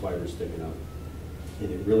of loose fibers sticking up,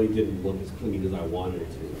 and it really didn't look as clean as I wanted it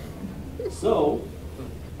to. So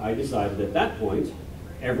I decided at that point,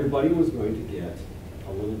 everybody was going to get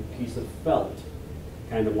a little piece of felt,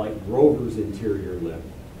 kind of like Rover's interior lip.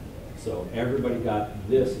 So everybody got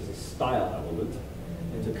this as a style element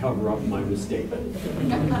to cover up my mistake.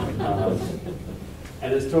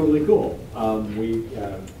 And it's totally cool.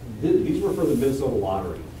 These were for the Minnesota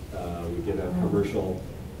Lottery. We did a commercial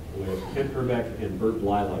with Kent Herbeck and Bert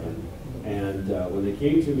Blyleven. And when they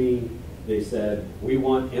came to me, they said, "We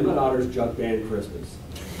want Emmett Otter's Jug Band Christmas."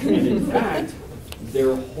 And in fact,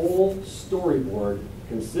 their whole storyboard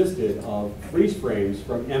consisted of freeze frames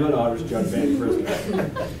from Emmett Otter's Jug Band Christmas.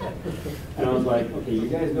 And I was like, okay, you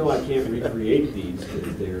guys know I can't recreate these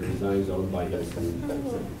because they're designs owned by us, and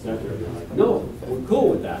et cetera. And they're like, no, we're cool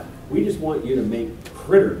with that. We just want you to make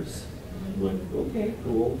critters. I'm like, okay,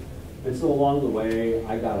 cool. And so along the way,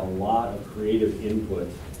 I got a lot of creative input,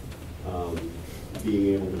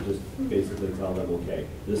 being able to just basically tell them, okay,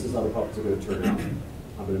 this is how the puppets are going to turn out.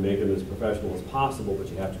 I'm going to make them as professional as possible, but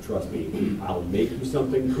you have to trust me. I'll make you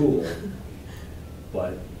something cool,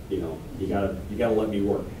 but you gotta let me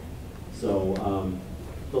work. So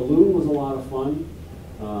the loon was a lot of fun.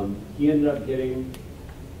 He ended up getting,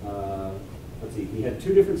 let's see, he had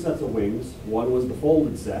two different sets of wings. One was the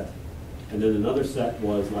folded set, and then another set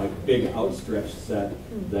was like big outstretched set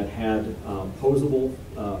that had posable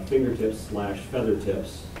fingertips / feather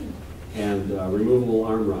tips and removable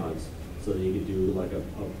arm rods, so that you could do like a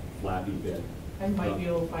flappy bit. I might be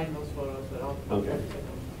able to find those photos, but I'll. Okay.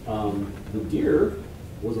 The deer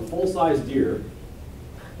was a full-size deer,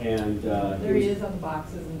 and There he is on the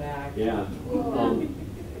boxes and back. yeah.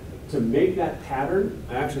 To make that pattern,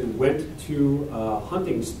 I actually went to a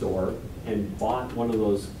hunting store and bought one of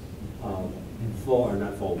those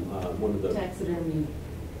one of the Taxidermy.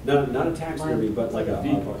 not a taxidermy, but like a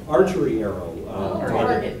archery arrow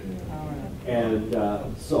target. And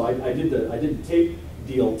so I did the tape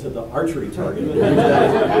deal to the archery target.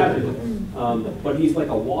 But he's like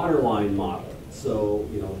a waterline model, so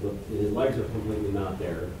his legs are completely not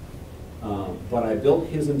there. But I built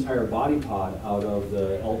his entire body pod out of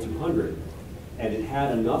the L200, and it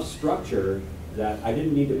had enough structure that I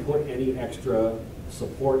didn't need to put any extra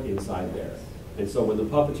support inside there. And so when the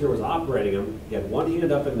puppeteer was operating him, he had one hand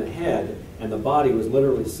up in the head, and the body was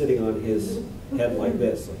literally sitting on his head like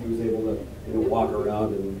this. So he was able to walk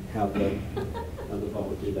around and have the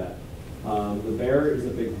puppet do that. The bear is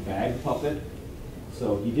a big bag puppet,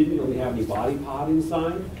 so he didn't really have any body pod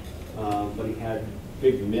inside, but he had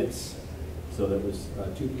big mitts, so there was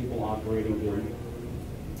two people operating him.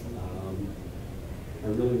 I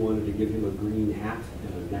really wanted to give him a green hat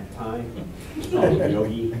and a necktie. He called it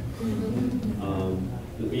Yogi.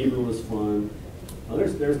 The beaver was fun. Oh,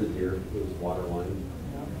 there's the deer, it was water line.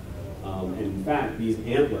 And in fact, these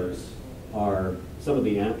antlers are some of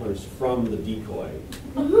the antlers from the decoy.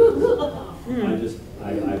 I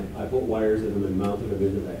put wires in them and mounted them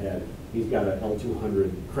into the head. He's got a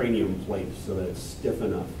L200 cranium plate so that it's stiff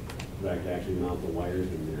enough that I can actually mount the wires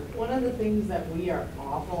in there. One of the things that we are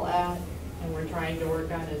awful at, and we're trying to work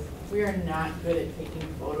on, is we are not good at taking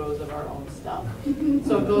photos of our own stuff.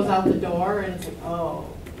 So it goes out the door and it's like, oh.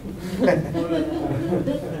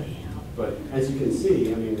 But as you can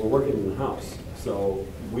see, I mean, we're working in the house, so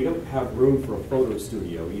we don't have room for a photo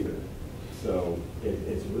studio either. So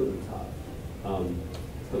it's really tough.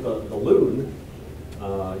 But the loon,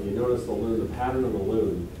 you notice the loon, the pattern of the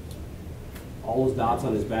loon, all those dots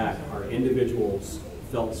on his back are individual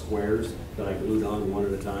felt squares that I glued on one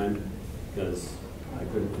at a time because I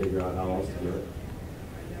couldn't figure out how else to do it.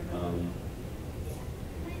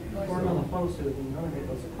 Working on the photo studio, you know,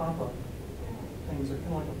 those pop-up things are kind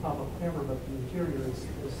of like a pop-up camera, but the interior is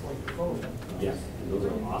like the photo. Yes, and those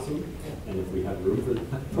are awesome. And if we had room for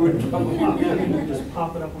that, it would come up. Yeah, you can just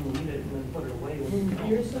pop it up when you need it and then put it away.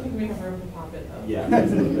 You're assuming we have room to pop it though. Yeah,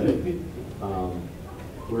 that's the thing.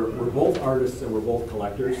 We're both artists and we're both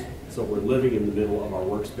collectors, so we're living in the middle of our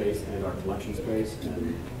workspace and our collection space.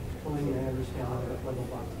 And Believe me, I understand how that Lego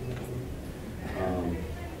box is.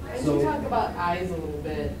 Let's talk about eyes a little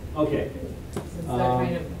bit, okay. since they're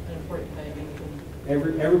kind of an important thing.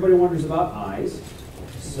 Everybody wonders about eyes.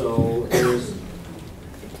 So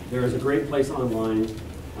there's a great place online,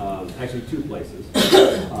 actually two places.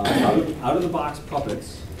 Out of the box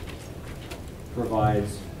Puppets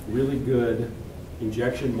provides really good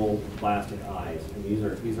injection mold plastic eyes, and these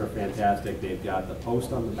are fantastic. They've got the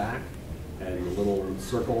post on the back and the little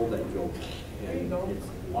circle that you go, and it's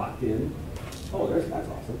locked in. Oh, that's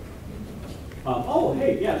awesome. Oh,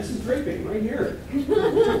 hey, yeah, this is draping right here.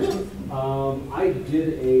 I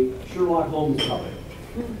did a Sherlock Holmes puppet,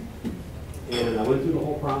 and I went through the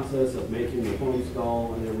whole process of making the foam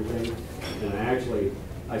skull and everything, and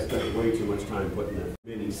I spent way too much time putting the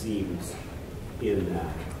mini seams in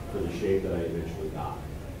that for the shape that I eventually got.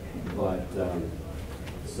 But,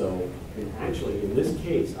 actually, in this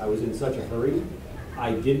case, I was in such a hurry,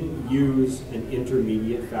 I didn't use an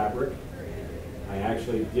intermediate fabric. I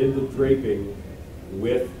actually did the draping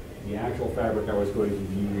with the actual fabric I was going to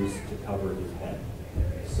use to cover his head.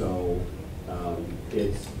 So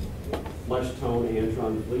it's flesh tone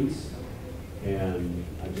Antron fleece, and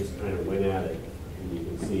I just kind of went at it. And you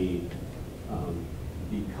can see,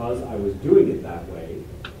 because I was doing it that way,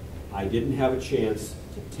 I didn't have a chance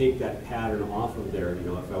to take that pattern off of there. You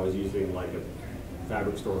know, if I was using like a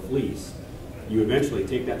fabric store fleece, you eventually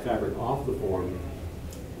take that fabric off the form,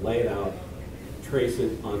 lay it out, trace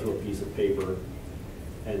it onto a piece of paper,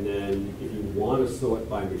 and then if you want to sew it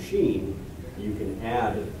by machine, you can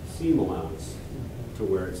add seam allowance to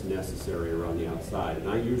where it's necessary around the outside. And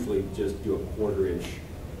I usually just do a 1/4 inch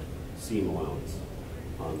seam allowance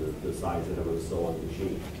on the sides that I'm going to sew on the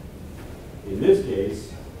machine. In this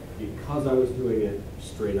case, because I was doing it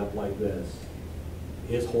straight up like this,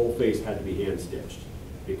 his whole face had to be hand stitched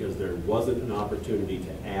because there wasn't an opportunity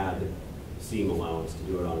to add seam allowance to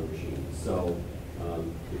do it on a machine. So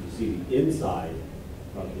if you see the inside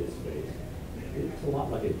of his face, it's a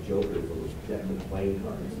lot like a Joker from a deck of playing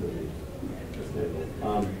cards.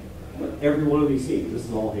 But every one of these seams, this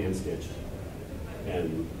is all hand stitched.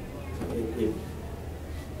 And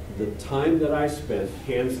the time that I spent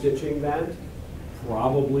hand stitching that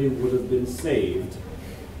probably would have been saved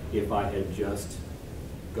if I had just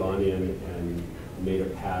gone in and made a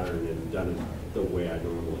pattern and done it the way I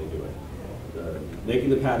normally do it. Making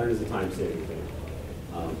the pattern is a time-saving thing.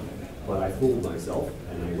 But I fooled myself,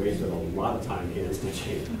 and I wasted a lot of time hand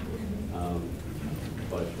stitching.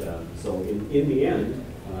 So in the end,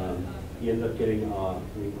 he ended up getting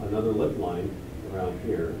another lip line around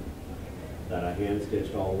here that I hand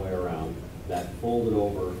stitched all the way around, that folded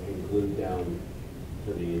over and glued down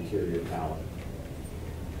to the interior palette.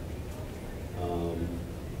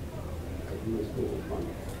 It was cool and fun.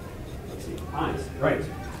 Let's see, eyes, right.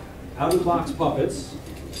 Out of the box puppets.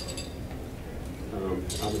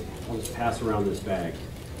 I'll just pass around this bag,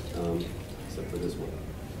 except for this one.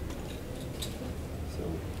 So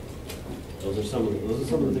those are some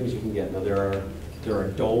of the things you can get. Now there are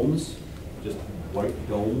domes, just white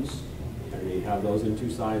domes, and they have those in 2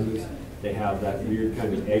 sizes. They have that weird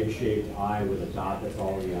kind of egg-shaped eye with a dot that's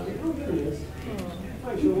already on it. Oh, there it is.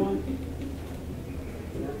 Hi, Siobhan.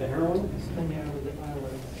 Isn't that the heroine?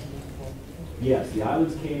 Yes, the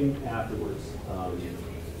eyelids came afterwards.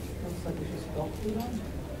 Looks like it's just felt food on.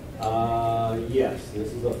 Yes,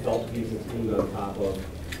 this is a felt piece that's glued on top of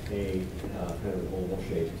a kind of an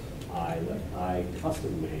oval-shaped eye that I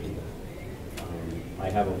custom made. I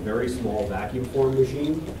have a very small vacuum form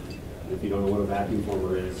machine. If you don't know what a vacuum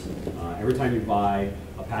former is, every time you buy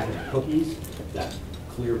a packet of cookies, that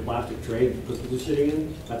clear plastic tray that the cookies are sitting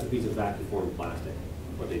in, that's a piece of vacuum formed plastic.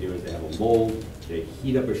 What they do is they have a mold, they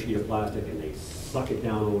heat up a sheet of plastic and they suck it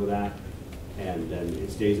down over that, and then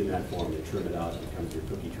it stays in that form. They trim it out and it becomes your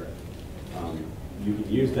cookie tray. You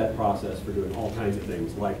can use that process for doing all kinds of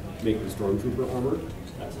things, like making stormtrooper armor.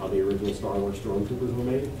 That's how the original Star Wars stormtroopers were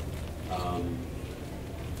made.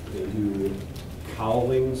 They do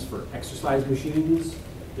cowlings for exercise machines.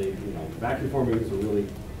 Vacuum forming is a really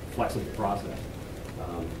flexible process.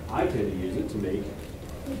 I tend to use it to make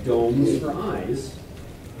domes for eyes.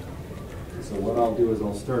 And so what I'll do is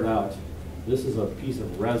I'll start out, this is a piece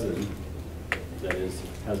of resin that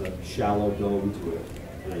has a shallow dome to it.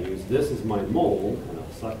 And I use this as my mold, and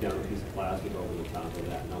I'll suck down a piece of plastic over the top of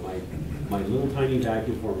that. Now my little tiny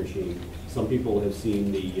vacuum form machine, some people have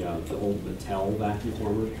seen the old Mattel vacuum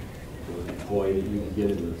former, the toy that you can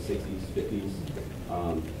get in the 60s, 50s.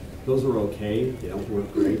 Those are okay, they don't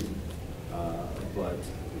work great, but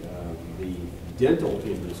the dental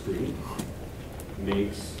industry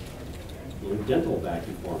makes little dental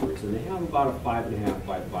vacuum formers, and they have about a 5.5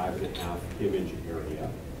 by 5.5 image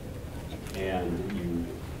area. And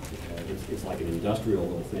it's like an industrial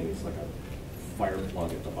little thing. It's like a fire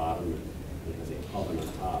plug at the bottom, and it has an oven on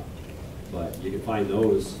top. But you can find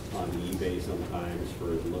those on eBay sometimes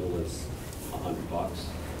for as little as $100.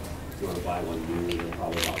 If you want to buy one new, they're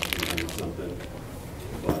probably about 300 something.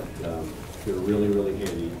 But they're really, really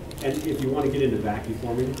handy. And if you want to get into vacuum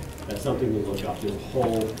forming, that's something to look up. There's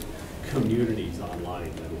whole communities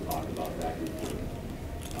online that will talk about vacuum forming.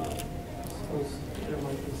 Suppose there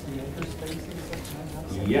might be some maker spaces that might have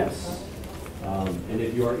something Yes. And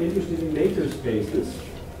if you are interested in maker spaces,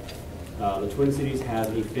 the Twin Cities has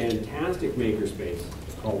a fantastic maker space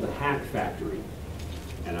called the Hack Factory.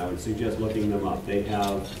 And I would suggest looking them up. They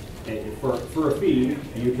have, for a fee,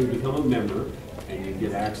 you can become a member and you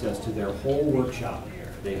get access to their whole workshop.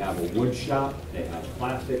 They have a wood shop, they have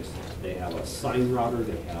plastics, they have a sign router,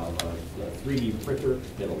 they have a 3D printer,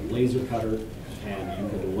 they have a laser cutter, and you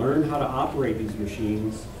can learn how to operate these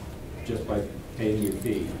machines just by paying your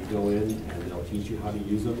fee. You go in and they'll teach you how to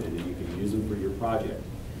use them, and then you can use them for your project.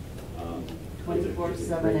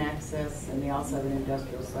 24/7 access, and they also have an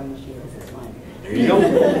industrial sewing machine as a line. There you go.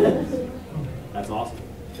 That's awesome,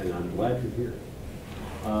 and I'm glad you're here.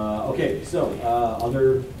 Okay, so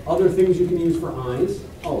other things you can use for eyes.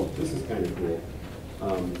 Oh, this is kind of cool.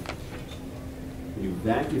 You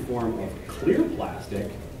vacuum form of clear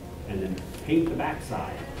plastic and then paint the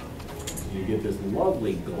backside. You get this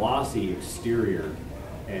lovely glossy exterior,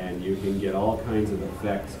 and you can get all kinds of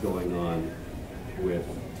effects going on with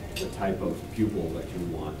the type of pupil that you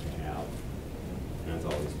want to have. And that's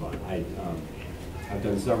always fun. I've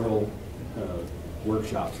done several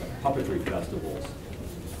workshops at puppetry festivals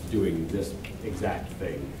doing this exact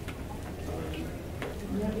thing.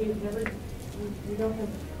 We don't have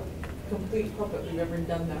a complete puppet we've ever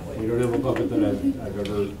done that way. We don't have a puppet that I've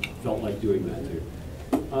ever felt like doing that to.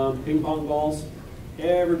 Ping pong balls.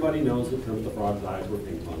 Everybody knows that Kermit the Frog's eyes were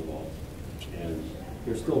ping pong balls, and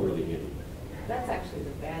they're still really handy. That's actually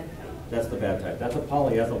the bad type. That's the bad type. That's a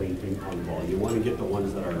polyethylene ping pong ball. You want to get the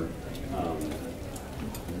ones that are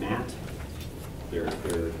matte. They're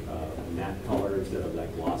matte color instead of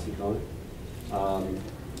that glossy color.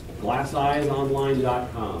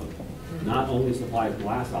 GlassEyesOnline.com not only supplies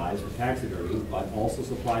glass eyes for taxidermy, but also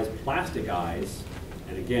supplies plastic eyes.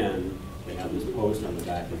 And again, they have this post on the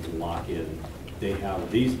back that you can lock in. They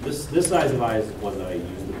have this size of eyes is one that I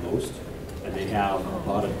use the most, and they have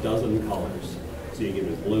about a dozen colors. So you get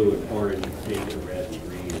it blue and orange, and pink and red and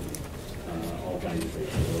green, all kinds of things.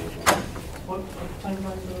 What time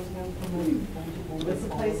are those again from the? What's the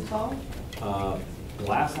place called?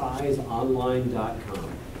 GlassEyesOnline.com,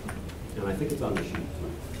 and I think it's on the sheet.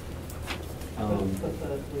 But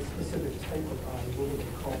the specific type of eye, what would it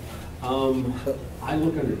call? I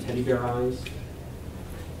look under teddy bear eyes,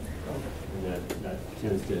 Oh, and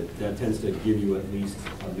that tends to give you at least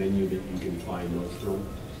a menu that you can find those from.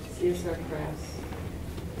 CSR Crafts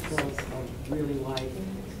sells a really wide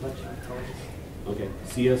selection of colors. Okay,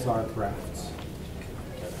 CSR Crafts.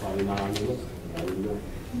 That's probably not on the list. I wouldn't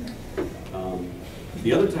know.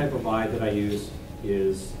 The other type of eye that I use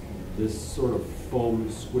is this sort of foam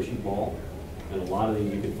squishy ball, and a lot of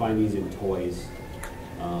these, you can find these in toys.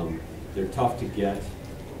 They're tough to get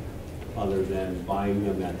other than buying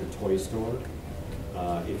them at the toy store.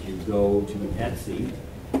 If you go to Etsy,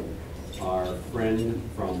 our friend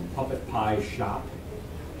from Puppet Pie Shop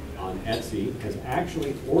on Etsy has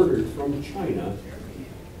actually ordered from China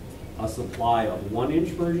a supply of 1-inch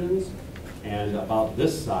versions and about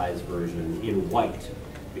this size version in white,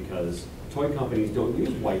 because toy companies don't use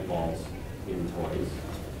white balls in toys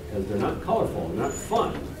because they're not colorful, they're not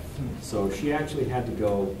fun. So she actually had to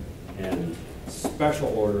go and special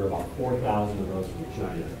order about 4,000 of those from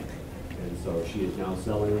China. And so she is now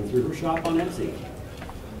selling them through her shop on Etsy.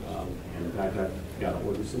 And in fact, I've got to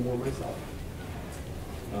order some more myself.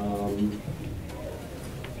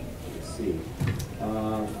 Let's see.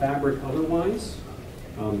 Fabric otherwise,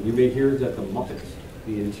 you may hear that the Muppets,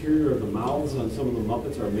 the interior of the mouths on some of the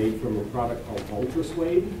Muppets are made from a product called Ultra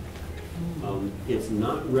Suede. It's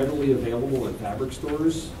not readily available in fabric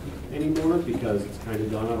stores anymore because it's kind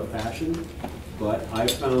of gone out of fashion. But I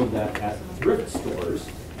found that at thrift stores,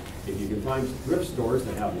 if you can find thrift stores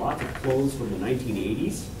that have lots of clothes from the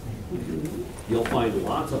 1980s, you'll find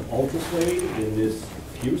lots of Ultra Suede in this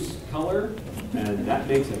puce color, and that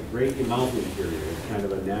makes a great mouth interior. It's kind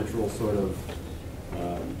of a natural sort of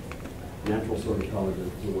color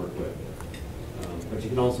to work with. But you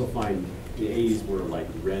can also find the 80s were like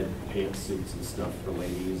red pantsuits and stuff for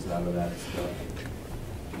ladies out of that stuff.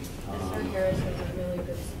 SR Harris has a really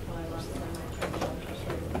good supply last time I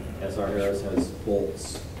checked out. SR Harris has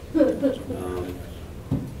bolts.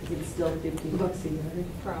 Is it still $50 a yard?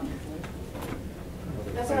 Probably.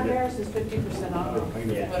 SR Harris is 50% off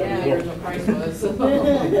of Yeah. whatever the original price was.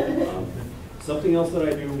 Something else that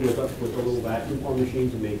I do with a little vacuum form machine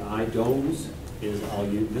to make eye domes is I'll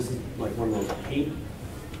use, this is like one of those paint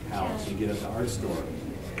palettes you get at the art store.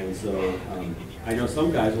 And so I know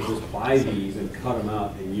some guys will just buy these and cut them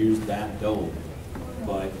out and use that dome.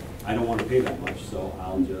 But I don't want to pay that much, so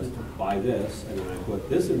I'll just buy this and then I put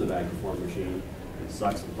this in the vacuum form machine and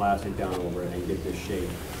sucks the plastic down over it and get this shape,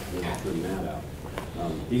 and then I'll trim that out.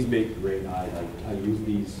 These make great eyes. I use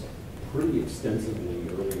these pretty extensively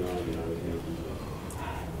early on when I was making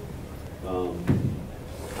them.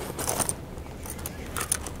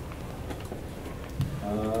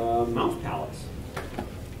 Mouth palettes.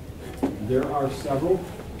 There are several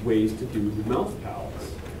ways to do mouth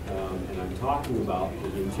palettes, and I'm talking about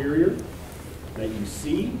the interior that you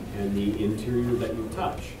see and the interior that you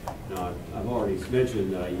touch. Now, I've already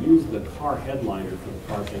mentioned that I use the car headliner for the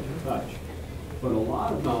parts that you touch, but a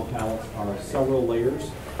lot of mouth palettes are several layers.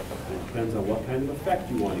 It depends on what kind of effect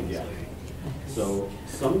you want to get. So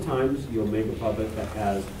sometimes you'll make a puppet that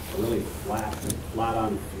has a really flat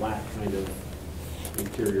on flat kind of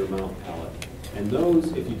interior mouth palette. And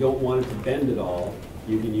those, if you don't want it to bend at all,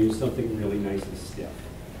 you can use something really nice and stiff.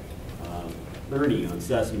 Ernie on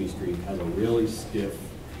Sesame Street has a really stiff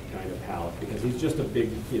kind of palette because he's just a big,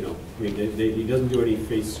 you know, I mean, he doesn't do any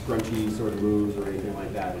face scrunchy sort of moves or anything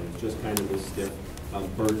like that. And it's just kind of this stiff.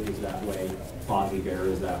 Bert is that way. Fozzie Bear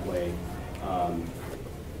is that way.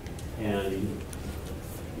 And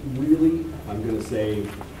really, I'm going to say,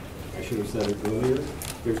 I should have said it earlier,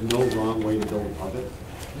 there's no wrong way to build a puppet.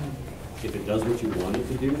 If it does what you want it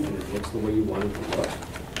to do and it looks the way you want it to look,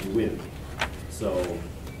 you win. So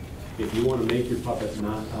if you want to make your puppet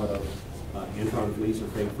not out of Antron fleece or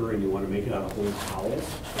fake fur and you want to make it out of whole towels,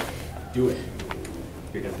 do it.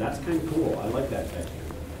 Because that's kind of cool. I like that texture.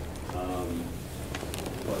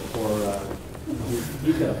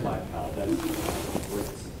 He's got a flat palette. That is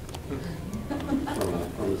Ritz.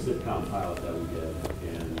 From a sitcom pilot that we did,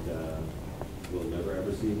 and we'll never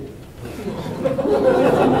ever see again.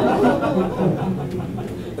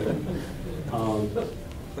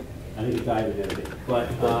 I think it died in editing, but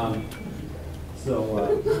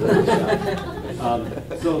so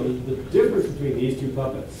the difference between these two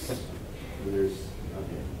puppets,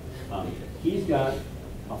 he's got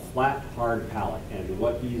a flat, hard palate, and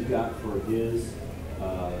what he's got for his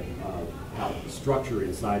palate, the structure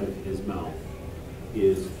inside of his mouth,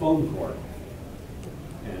 is foam core.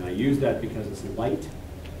 And I use that because it's light,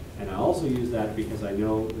 and I also use that because I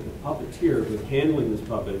know that the puppeteer who's handling this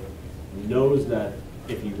puppet knows that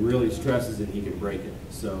if he really stresses it, he can break it.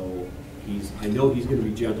 So I know he's going to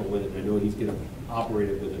be gentle with it, and I know he's going to operate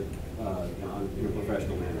it with it in a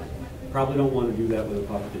professional manner. Probably don't want to do that with a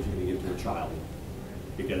puppet that you're going to give to a child,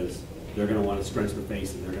 because they're going to want to scrunch their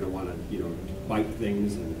face and they're going to want to, bite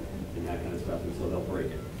things and that kind of stuff, and so they'll break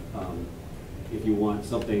it. If you want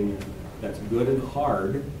something that's good and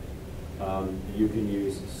hard, you can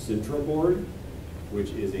use Sintra board,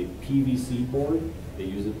 which is a PVC board. They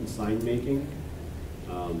use it in sign making.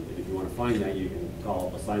 And if you want to find that, you can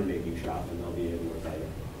call a sign making shop and they'll be able to tell you.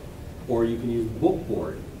 Or you can use book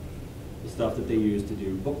board, the stuff that they use to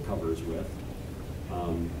do book covers with.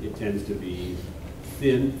 It tends to be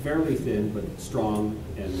thin, fairly thin, but strong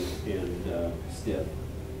and stiff.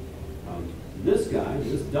 This guy,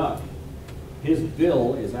 this duck, his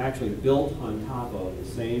bill is actually built on top of the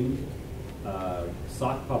same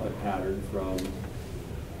sock puppet pattern from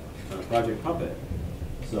Project Puppet.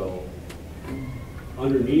 So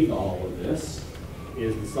underneath all of this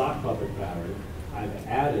is the sock puppet pattern. I've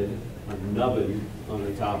added a nubbin on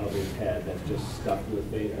the top of his head that's just stuffed with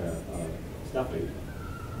stuffing.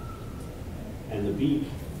 And the beak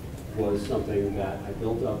was something that I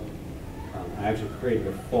built up. I actually created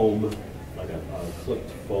a foam, like a clipped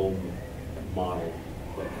foam model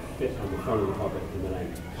that fit on the front of the puppet, and then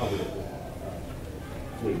I covered it with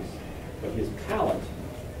fleece. But his palate,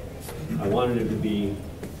 I wanted it to be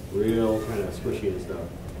real kind of squishy and stuff.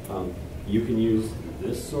 You can use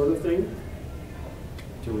this sort of thing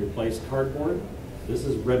to replace cardboard. This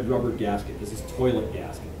is red rubber gasket. This is toilet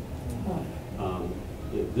gasket.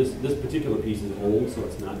 This particular piece is old, so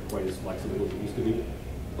it's not quite as flexible as it used to be.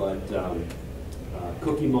 But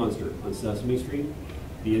Cookie Monster on Sesame Street,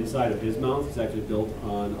 the inside of his mouth is actually built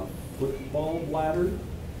on a football bladder,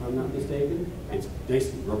 if I'm not mistaken. It's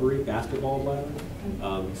nice and rubbery, basketball bladder.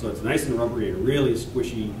 So it's nice and rubbery and really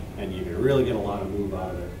squishy, and you can really get a lot of move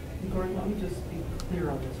out of it. Gordon, let me just be clear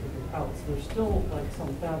on this with your pouch. There's still like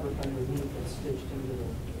some fabric underneath that's stitched into the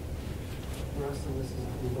rest of this is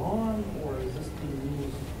glued on, or is this being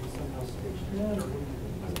used and somehow stitched in, or what do you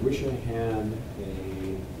I think? wish I had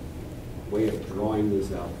a way of drawing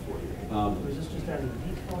this out for you. Or is this just adding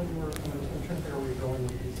detail you were, I'm trying to figure out where you're going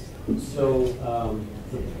with these. So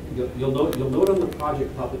you'll note on the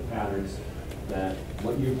Project Puppet patterns that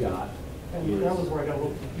what you've got And is, that was where I got a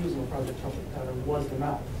little confused on the Project Puppet pattern, was the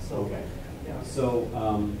mouth, so. okay. Yeah. So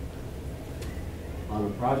on a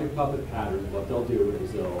Project Puppet pattern, what they'll do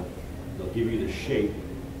is they'll give you the shape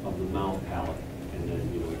of the mouth palette, and then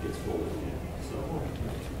it gets folded in. So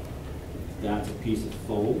that's a piece of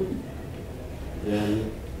foam.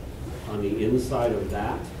 Then on the inside of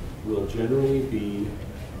that will generally be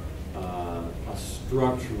a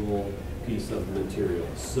structural piece of material.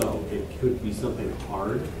 So it could be something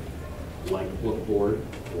hard, like bookboard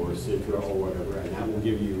or Sintra or whatever, and that will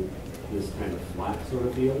give you this kind of flat sort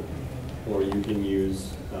of feel. Or you can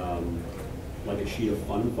use like a sheet of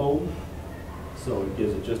fun foam. So it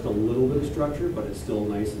gives it just a little bit of structure, but it's still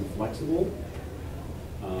nice and flexible.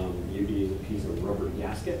 You can use a piece of rubber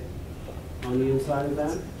gasket on the inside of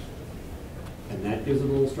that. And that gives it a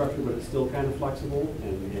little structure, but it's still kind of flexible,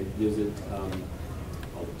 and it gives it,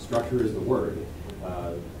 structure is the word.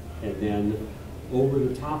 And then over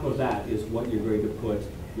the top of that is what you're going to put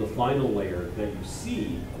the final layer that you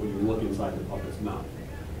see when you look inside the puppet's mouth.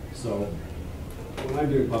 So when I'm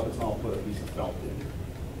doing puppets, I'll put a piece of felt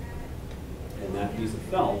in. And that piece of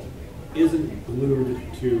felt isn't glued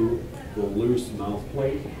to the loose mouth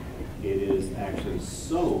plate. It is actually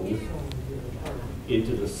sewn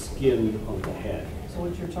into the skin of the head. So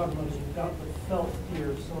what you're talking about is you've got the felt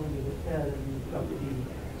here sewn into the head, and you've got the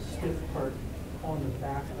stiff part on the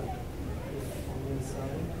back of it, on the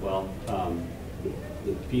inside. Well,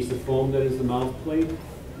 the piece of foam that is the mouth plate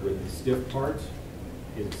with the stiff part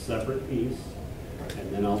is a separate piece,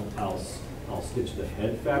 and then I'll stitch the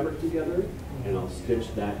head fabric together, and I'll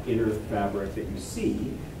stitch that inner fabric that you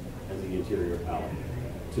see as the interior palette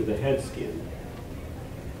to the head skin.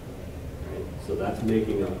 Right? So that's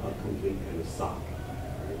making a complete kind of sock.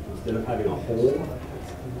 Right? Instead of having a hole.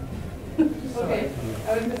 Okay,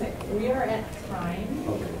 I was gonna say, we are at time.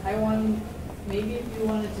 Okay. I want, maybe if you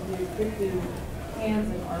wanted to do quickly hands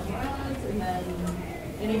and arm rounds, and then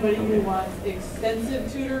anybody who wants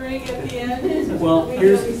extensive tutoring at the end. Well, we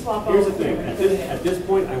here's can swap the over. thing. At this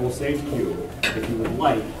point, I will say to you, if you would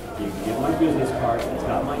like, you can get my business card. It's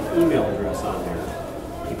got my email address on there.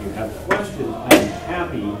 If you have questions, I'm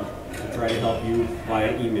happy to try to help you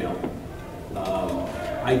via email.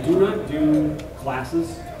 I do not do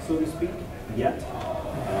classes, so to speak, yet.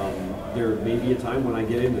 There may be a time when I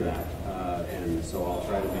get into that, and so I'll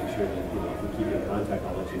try to make sure that if we keep in contact,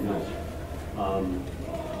 I'll let you know.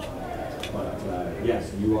 But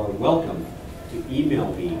yes, you are welcome to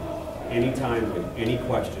email me anytime with any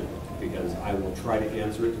question, because I will try to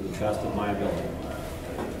answer it to the best of my ability.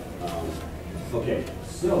 Okay,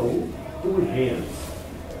 so doing hands.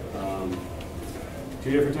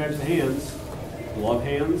 Two different types of hands. Glove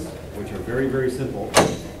hands, which are very, very simple,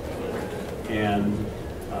 and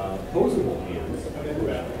posable hands,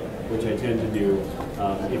 which I tend to do.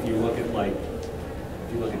 If you look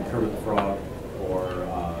at Kermit the Frog or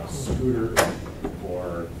Scooter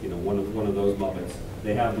or one of those Muppets,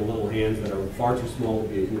 they have the little hands that are far too small to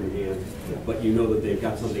be a human hand, but you know that they've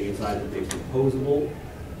got something inside that makes them posable,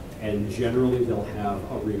 and generally they'll have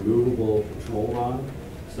a removable control rod,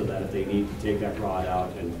 so that if they need to take that rod out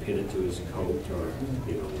and pin it to his coat or,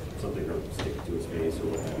 you know, something, or stick it to his face or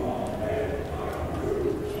whatever.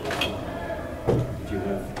 Did you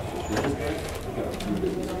have business cards? I've got a few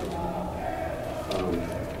business cards.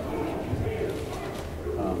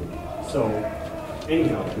 So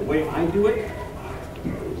anyhow, the way I do it,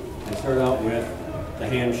 I start out with the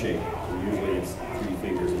handshake. Usually it's 3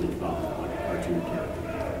 fingers and a thumb, like a cartoon character.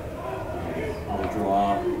 I'll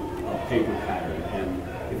draw a paper pattern, and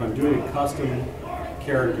if I'm doing a custom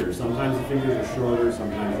character, sometimes the fingers are shorter,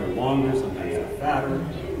 sometimes they're longer, sometimes they're fatter.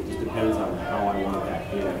 It just depends on how I want that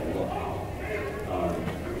hand to look.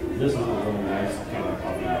 This is a really nice kind of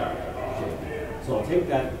puffy shape. So I'll take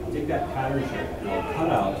that pattern shape and I'll cut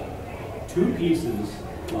out 2 pieces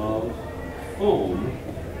of foam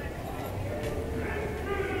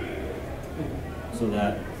so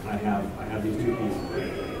that I have these 2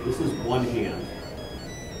 pieces. This is one hand,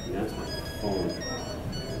 and that's my foam.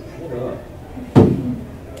 Shut up.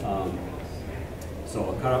 So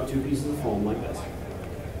I'll cut out 2 pieces of foam like this,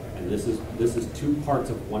 and this is 2 parts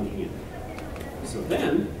of one hand. So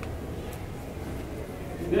then,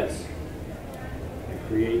 like this, I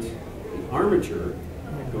create an armature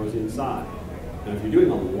that goes inside. Now, if you're doing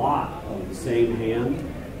a lot of the same hand,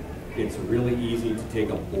 it's really easy to take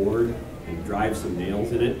a board and drive some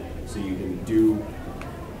nails in it, so you can do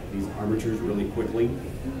these armatures really quickly.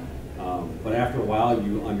 But after a while,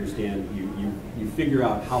 you understand, you figure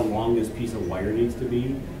out how long this piece of wire needs to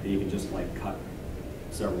be, and you can just like cut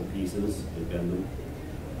several pieces and bend them.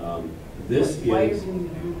 This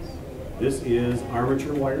is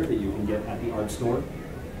armature wire that you can get at the art store.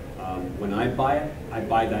 When I buy it, I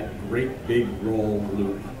buy that great big roll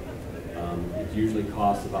loop. It usually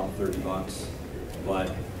costs about 30 bucks, but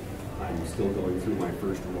I'm still going through my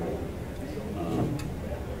first roll. And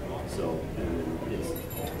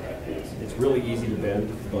it's really easy to bend,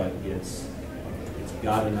 but it's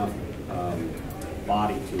got enough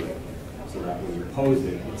body to it so that when you pose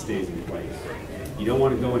it, it stays in place. You don't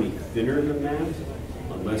want to go any thinner than that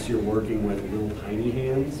unless you're working with little tiny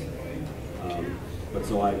hands. But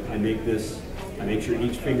so I make sure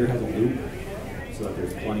each finger has a loop so that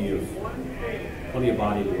there's plenty of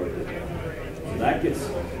body to work with. So that gets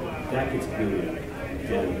glued.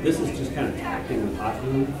 And this is just kind of tacked in with hot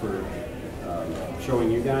glue for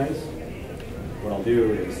showing you guys. What I'll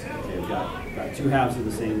do is, okay, I've got 2 halves of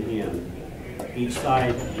the same hand. Each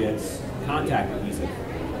side gets contact adhesive.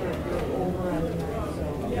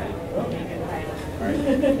 Okay.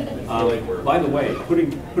 All right. By the way,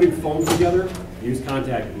 putting foam together, use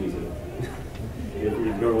contact adhesive. If you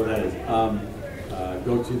don't know what that is,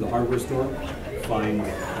 go to the hardware store, find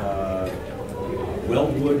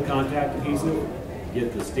Weldwood contact adhesive.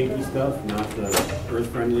 Get the stinky stuff, not the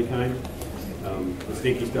earth-friendly kind. The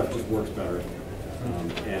stinky stuff just works better.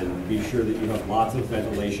 And be sure that you have lots of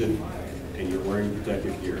ventilation and you're wearing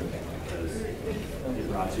protective gear, because it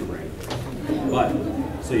rots your brain. But,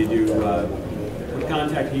 so you do put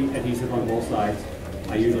contact adhesive on both sides.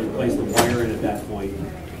 I usually place the wire in at that point.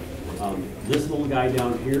 This little guy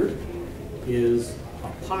down here is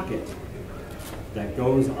a pocket that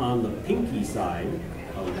goes on the pinky side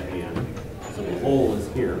of the hand. So the hole is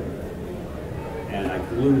here. And I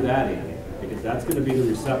glue that in, because that's going to be the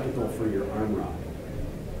receptacle for your arm rod.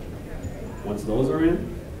 Once those are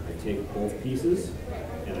in, I take both pieces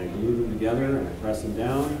and I glue them together and I press them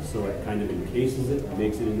down so it kind of encases it and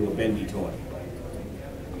makes it into a bendy toy.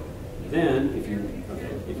 Then, if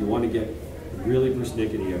you want to get really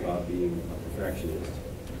persnickety about being a perfectionist,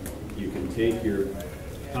 you can take your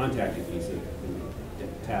contact adhesive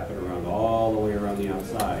and tap it around all the way around the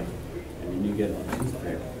outside, and then you get a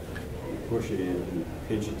toothpick, you push it in and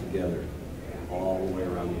pinch it together all the way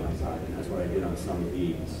around the outside. And that's what I did on some of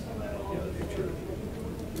these. You have a picture, you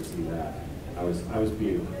can see that. I was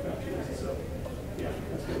being a perfectionist, so yeah,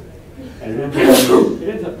 that's good. And then it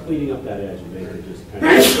ends up cleaning up that edge and making it just kind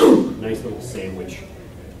of a nice little sandwich.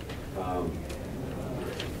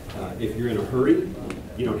 If you're in a hurry,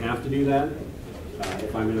 you don't have to do that.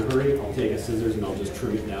 If I'm in a hurry, I'll take a scissors and I'll just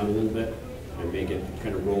trim it down a little bit and make it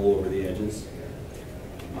kind of roll over the edges.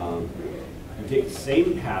 You take the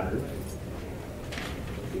same pattern,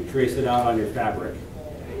 you trace it out on your fabric,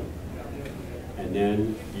 and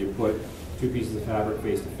then you put 2 pieces of fabric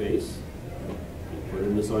face to face, you put it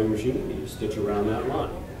in the sewing machine, and you stitch around that line.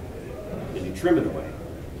 Then you trim it away,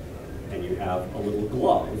 and you have a little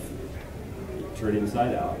glove that you turn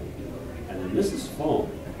inside out, and then this is foam.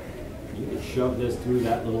 You can shove this through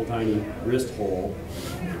that little tiny wrist hole,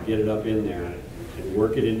 get it up in there, and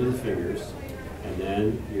work it into the fingers, and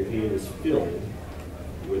then your hand is filled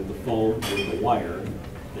with the foam, with the wire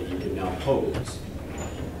that you can now pose.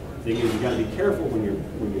 Thing is, you gotta be careful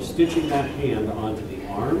when you're stitching that hand onto the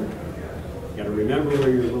arm. You gotta remember where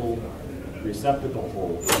your little receptacle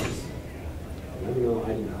hole is. I don't know, I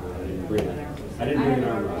didn't bring it. I didn't bring an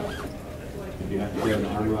arm rod. Do you have an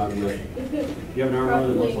arm rod with? Do you have an arm rod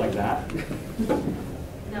that looks like that?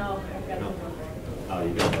 No, I've got No. no. Oh,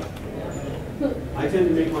 you got it. I tend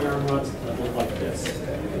to make my arm rods that look like this.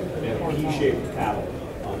 They have a P-shaped paddle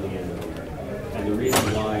on the end of them. And the reason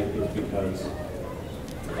why is because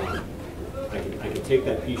I can take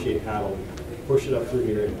that P-shaped paddle, push it up through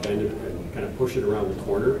here and bend it and kind of push it around the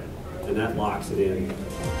corner, and that locks it in